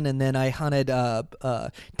season, and then I hunted,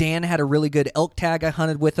 Dan had a really good elk tag I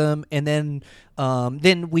hunted with him, and then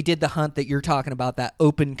we did the hunt that you're talking about, that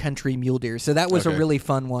open country mule deer. So that was a really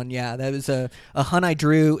fun one, yeah. That was a hunt I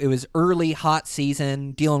drew. It was early, hot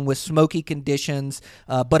season, dealing with smoky conditions,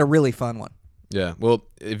 but a really fun one. Yeah, well,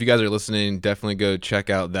 if you guys are listening, definitely go check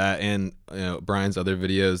out that and Brian's other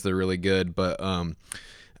videos. They're really good, but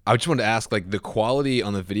I just wanted to ask, like, the quality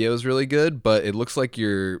on the video is really good, but it looks like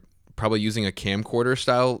you're probably using a camcorder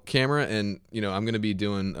style camera, and I'm going to be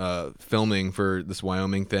doing filming for this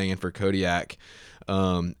Wyoming thing and for Kodiak,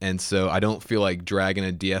 and so I don't feel like dragging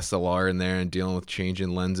a DSLR in there and dealing with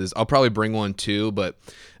changing lenses. I'll probably bring one too, but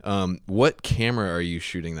what camera are you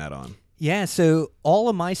shooting that on? Yeah, so all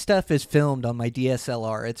of my stuff is filmed on my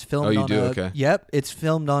DSLR. It's filmed okay. Yep, it's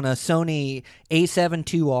filmed on a Sony A7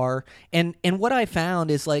 IIR. And what I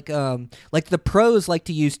found is like the pros like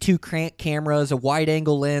to use two crank cameras, a wide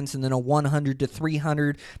angle lens, and then a 100 to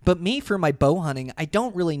 300. But me, for my bow hunting, I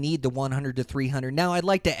don't really need the 100 to 300. Now, I'd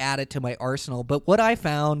like to add it to my arsenal, but what I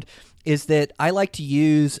found is that I like to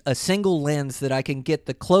use a single lens that I can get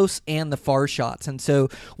the close and the far shots. And so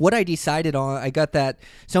what I decided on, I got that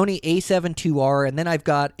Sony A7 IIR, and then I've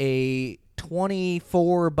got a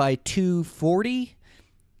 24 by 240,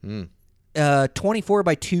 24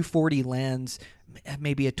 by 240 lens,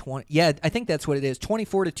 maybe a 20. Yeah, I think that's what it is.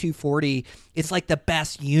 24 to 240. It's like the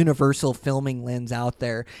best universal filming lens out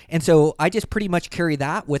there. And so I just pretty much carry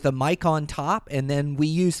that with a mic on top, and then we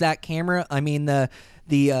use that camera. I mean, the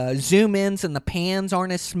zoom ins and the pans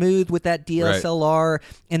aren't as smooth with that DSLR, right.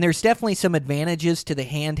 And there's definitely some advantages to the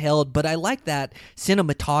handheld, but I like that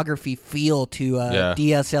cinematography feel to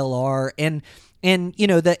DSLR. And And,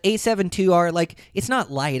 the A7 II, it's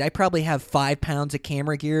not light. I probably have 5 pounds of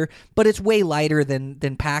camera gear, but it's way lighter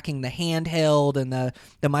than packing the handheld and the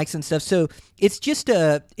mics and stuff. So it's just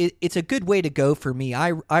it's a good way to go for me.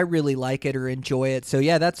 I really like it or enjoy it. So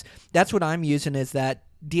yeah, that's what I'm using is that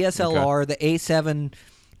DSLR, the A7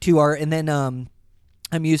 IIR, and then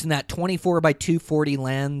I'm using that 24 by 240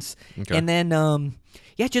 lens, and then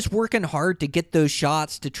just working hard to get those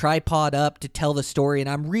shots, to tripod up, to tell the story. And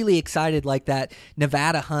I'm really excited, like that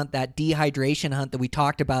Nevada hunt, that dehydration hunt that we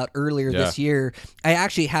talked about earlier this year. I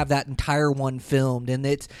actually have that entire one filmed, and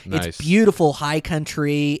it's beautiful high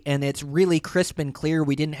country, and it's really crisp and clear.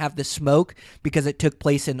 We didn't have the smoke because it took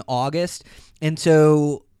place in August, and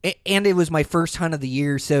so... And it was my first hunt of the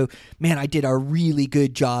year, so, man, I did a really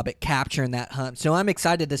good job at capturing that hunt. So I'm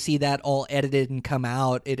excited to see that all edited and come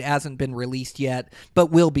out. It hasn't been released yet, but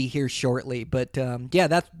will be here shortly. But,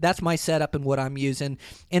 that's my setup and what I'm using.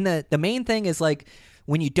 And the main thing is, like,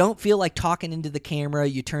 when you don't feel like talking into the camera,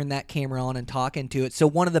 you turn that camera on and talk into it. So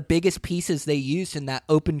one of the biggest pieces they used in that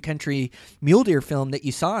open country mule deer film that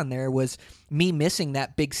you saw in there was me missing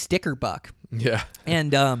that big sticker buck. Yeah.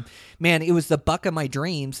 And, man, it was the buck of my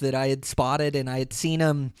dreams that I had spotted, and I had seen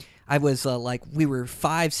him. I was we were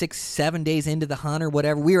 5, 6, 7 days into the hunt or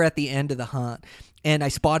whatever. We were at the end of the hunt, and I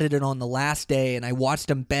spotted it on the last day, and I watched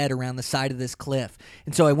him bed around the side of this cliff.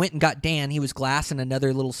 And so I went and got Dan. He was glassing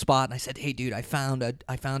another little spot, and I said, "Hey, dude, I found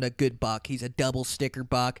a good buck. He's a double sticker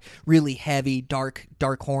buck, really heavy, dark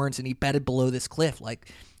horns, and he bedded below this cliff.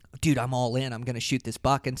 Like, dude, I'm all in. I'm going to shoot this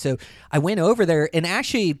buck." And so I went over there, and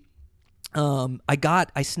actually...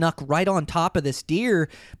 I snuck right on top of this deer,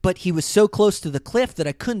 but he was so close to the cliff that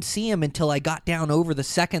I couldn't see him until I got down over the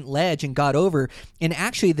second ledge and got over. And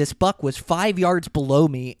actually, this buck was 5 yards below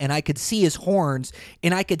me, and I could see his horns,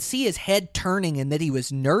 and I could see his head turning, and that he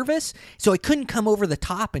was nervous. So I couldn't come over the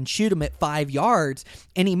top and shoot him at 5 yards.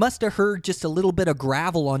 And he must have heard just a little bit of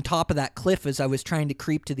gravel on top of that cliff as I was trying to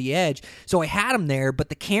creep to the edge. So I had him there, but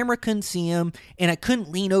the camera couldn't see him, and I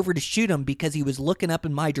couldn't lean over to shoot him because he was looking up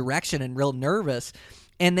in my direction and real nervous.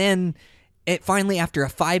 And then it finally, after a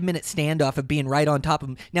 5-minute standoff of being right on top of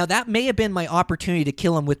him, now that may have been my opportunity to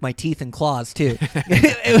kill him with my teeth and claws too.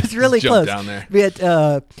 It was really close down there. But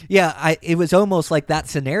it was almost like that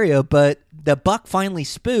scenario. But the buck finally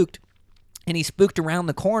spooked, and he spooked around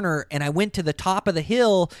the corner, and I went to the top of the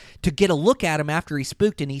hill to get a look at him after he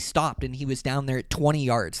spooked, and he stopped, and he was down there at 20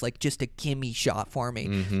 yards, like just a gimme shot for me.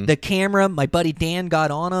 Mm-hmm. The camera, my buddy Dan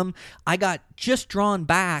got on him. I got just drawn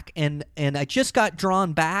back, and I just got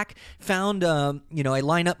drawn back, found, I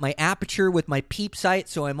line up my aperture with my peep sight,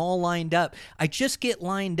 so I'm all lined up. I just get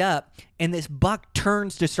lined up, and this buck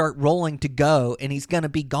turns to start rolling to go, and he's going to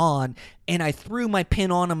be gone. And I threw my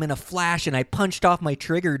pin on him in a flash, and I punched off my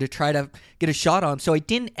trigger to try to get a shot on. So I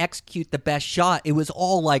didn't execute the best shot. It was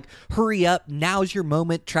all like, hurry up, now's your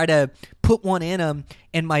moment, try to put one in him.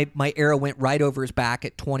 And my arrow went right over his back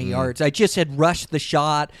at 20 yards. I just had rushed the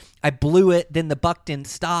shot. I blew it. Then the buck didn't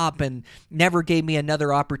stop and never gave me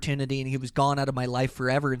another opportunity, and he was gone out of my life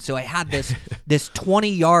forever. And so I had this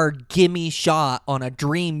 20-yard gimme shot on a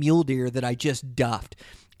dream mule deer that I just duffed.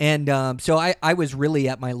 And so I was really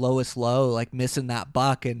at my lowest low, like missing that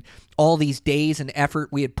buck, and all these days and effort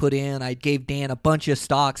we had put in. I gave Dan a bunch of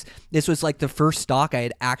stalks. This was like the first stalk I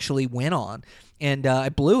had actually went on, and I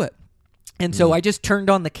blew it. And so I just turned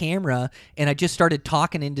on the camera, and I just started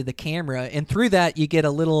talking into the camera. And through that, you get a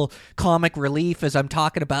little comic relief as I'm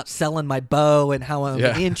talking about selling my bow and how I'm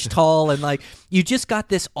an inch tall. And, like, you just got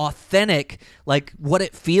this authentic, like, what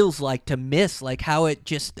it feels like to miss, like how it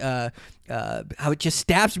just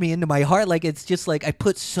stabs me into my heart. Like, it's just like I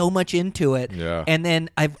put so much into it. Yeah. And then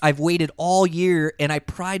I've waited all year, and I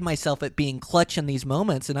pride myself at being clutch in these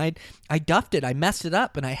moments. And I duffed it. I messed it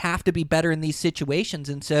up, and I have to be better in these situations.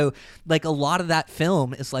 And so, like, a lot of that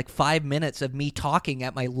film is like 5 minutes of me talking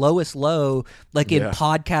at my lowest low, like in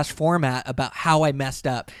podcast format, about how I messed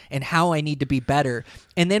up and how I need to be better.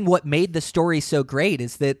 And then what made the story so great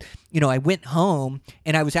is that, I went home,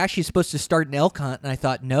 and I was actually supposed to start an elk hunt, and I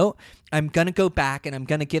thought, no, I'm going to go back, and I'm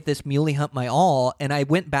going to give this muley hunt my all. And I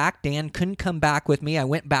went back. Dan couldn't come back with me. I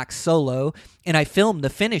went back solo, and I filmed the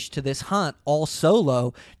finish to this hunt all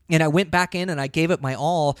solo. And I went back in, and I gave it my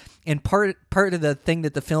all. And part of the thing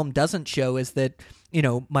that the film doesn't show is that,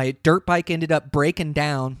 my dirt bike ended up breaking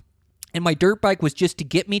down, And my dirt bike was just to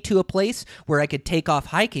get me to a place where I could take off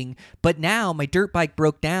hiking. But now my dirt bike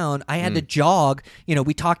broke down. I had to jog.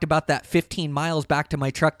 We talked about that 15 miles back to my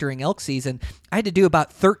truck during elk season. I had to do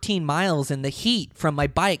about 13 miles in the heat from my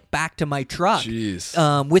bike back to my truck.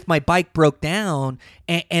 Jeez. With my bike broke down,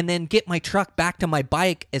 and then get my truck back to my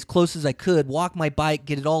bike as close as I could, walk my bike,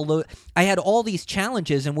 get it all loaded. I had all these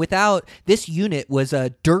challenges, and without this unit was a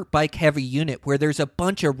dirt bike heavy unit where there's a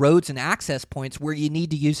bunch of roads and access points where you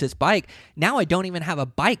need to use this bike. Now I don't even have a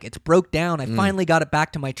bike. It's broke down. I finally got it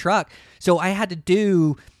back to my truck. So I had to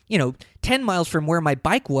do 10 miles from where my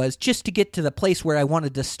bike was just to get to the place where I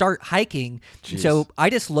wanted to start hiking. Jeez. So I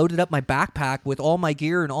just loaded up my backpack with all my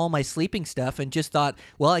gear and all my sleeping stuff and just thought,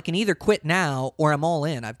 well, I can either quit now or I'm all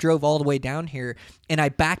in. I've drove all the way down here, and I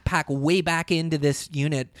backpack way back into this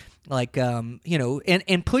unit,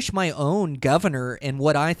 and push my own governor and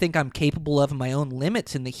what I think I'm capable of and my own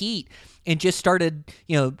limits in the heat, and just started,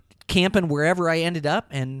 camping wherever I ended up.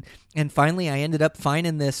 And finally I ended up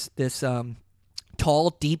finding this tall,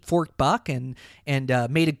 deep forked buck and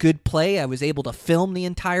made a good play. I was able to film the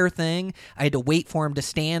entire thing. I had to wait for him to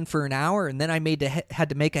stand for an hour, and then I had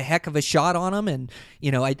to make a heck of a shot on him. And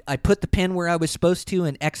I put the pin where I was supposed to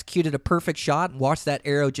and executed a perfect shot and watched that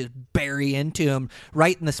arrow just bury into him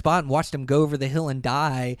right in the spot and watched him go over the hill and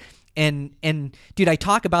die. And dude, I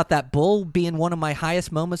talk about that bull being one of my highest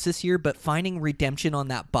moments this year, but finding redemption on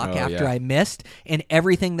that buck after I missed and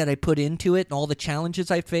everything that I put into it and all the challenges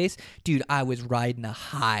I faced, dude, I was riding a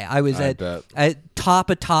high. I was at top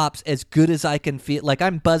of tops, as good as I can feel. Like,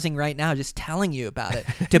 I'm buzzing right now just telling you about it.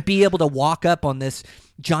 To be able to walk up on this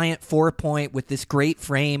giant 4-point with this great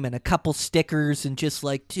frame and a couple stickers and just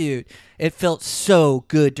like, dude, it felt so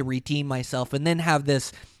good to redeem myself and then have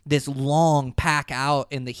this long pack out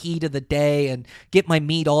in the heat of the day and get my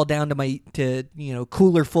meat all down to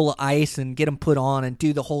cooler full of ice and get them put on and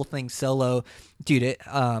do the whole thing solo. Dude,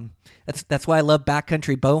 that's why I love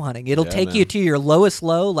backcountry bow hunting. It'll take you to your lowest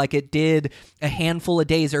low like it did a handful of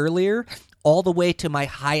days earlier, all the way to my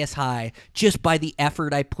highest high, just by the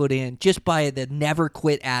effort I put in, just by the never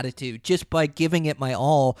quit attitude, just by giving it my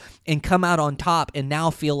all, and come out on top and now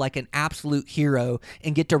feel like an absolute hero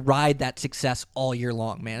and get to ride that success all year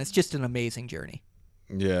long, man. It's just an amazing journey.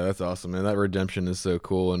 Yeah, that's awesome, man. That redemption is so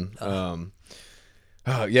cool. And going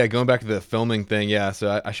back to the filming thing,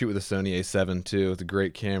 so I shoot with a Sony A7 too. It's a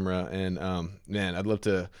great camera, and man, I'd love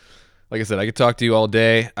to. Like I said, I could talk to you all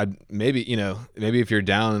day. Maybe if you're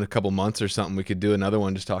down in a couple months or something, we could do another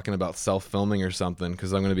one just talking about self-filming or something,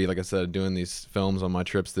 because I'm going to be, like I said, doing these films on my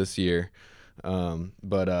trips this year.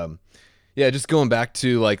 Just going back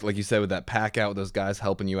to, like you said, with that pack out, with those guys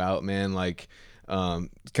helping you out, man, kind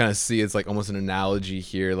of see it's like almost an analogy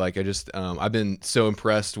here. Like, I've been so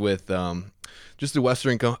impressed with just the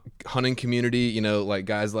Western hunting community, like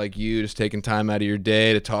guys like you just taking time out of your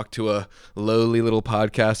day to talk to a lowly little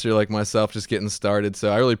podcaster like myself just getting started.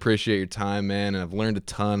 So I really appreciate your time, man, and I've learned a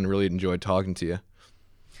ton and really enjoyed talking to you.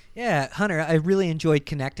 Yeah, Hunter, I really enjoyed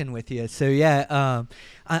connecting with you. So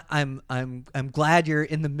I'm glad you're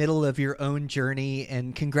in the middle of your own journey,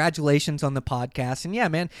 and congratulations on the podcast. And yeah,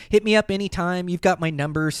 man, hit me up anytime. You've got my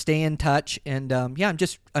number. Stay in touch. And I'm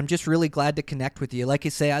just really glad to connect with you. Like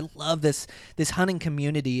you say, I love this hunting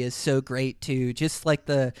community is so great too. Just like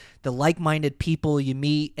the like-minded people you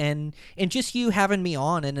meet, and just you having me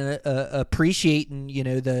on and appreciating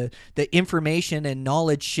the information and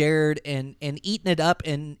knowledge shared and eating it up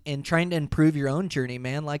and trying to improve your own journey,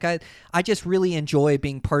 man. Like I just really enjoy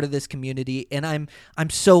being part of this community, and I'm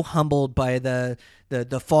so humbled by the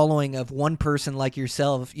following of one person like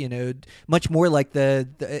yourself, much more like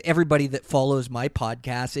the everybody that follows my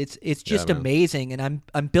podcast. It's just amazing, and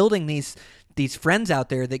I'm building these friends out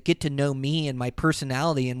there that get to know me and my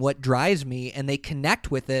personality and what drives me, and they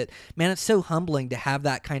connect with it. Man, it's so humbling to have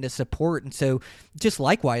that kind of support. And so just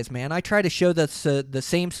likewise, man, I try to show the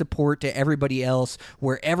same support to everybody else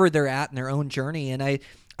wherever they're at in their own journey. And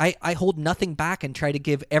I hold nothing back and try to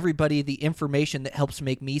give everybody the information that helps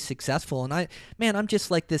make me successful. And I'm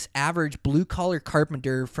just like this average blue-collar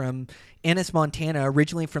carpenter from Ennis, Montana,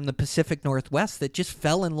 originally from the Pacific Northwest, that just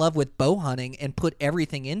fell in love with bow hunting and put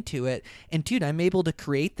everything into it. And dude, I'm able to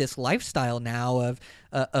create this lifestyle now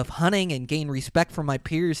of hunting and gain respect from my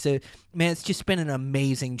peers. So man, it's just been an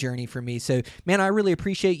amazing journey for me. So man, I really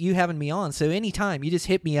appreciate you having me on. So anytime, you just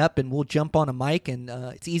hit me up and we'll jump on a mic, and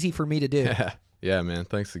it's easy for me to do. Yeah, man.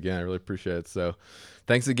 Thanks again. I really appreciate it. So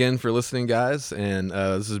thanks again for listening, guys. And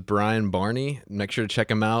this is Brian Barney. Make sure to check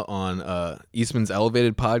him out on Eastman's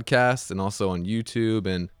Elevated podcast and also on YouTube.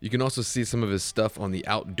 And you can also see some of his stuff on the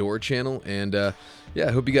Outdoor channel. And yeah,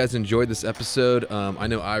 I hope you guys enjoyed this episode. I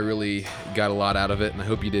know I really got a lot out of it, and I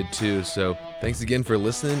hope you did too. So thanks again for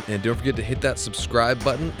listening. And don't forget to hit that subscribe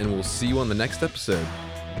button, and we'll see you on the next episode.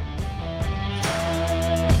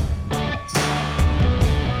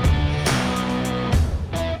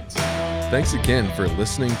 Thanks again for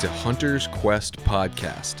listening to Hunter's Quest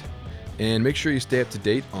Podcast. And make sure you stay up to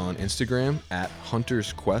date on Instagram at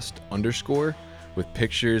HuntersQuest_ with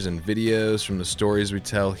pictures and videos from the stories we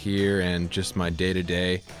tell here and just my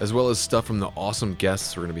day-to-day, as well as stuff from the awesome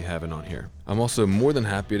guests we're going to be having on here. I'm also more than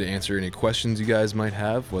happy to answer any questions you guys might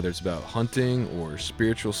have, whether it's about hunting or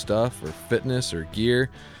spiritual stuff or fitness or gear.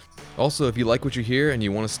 Also, if you like what you hear and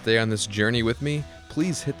you want to stay on this journey with me,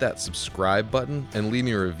 please hit that subscribe button and leave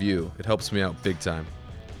me a review. It helps me out big time.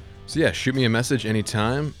 So yeah, shoot me a message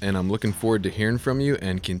anytime, and I'm looking forward to hearing from you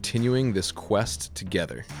and continuing this quest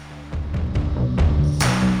together.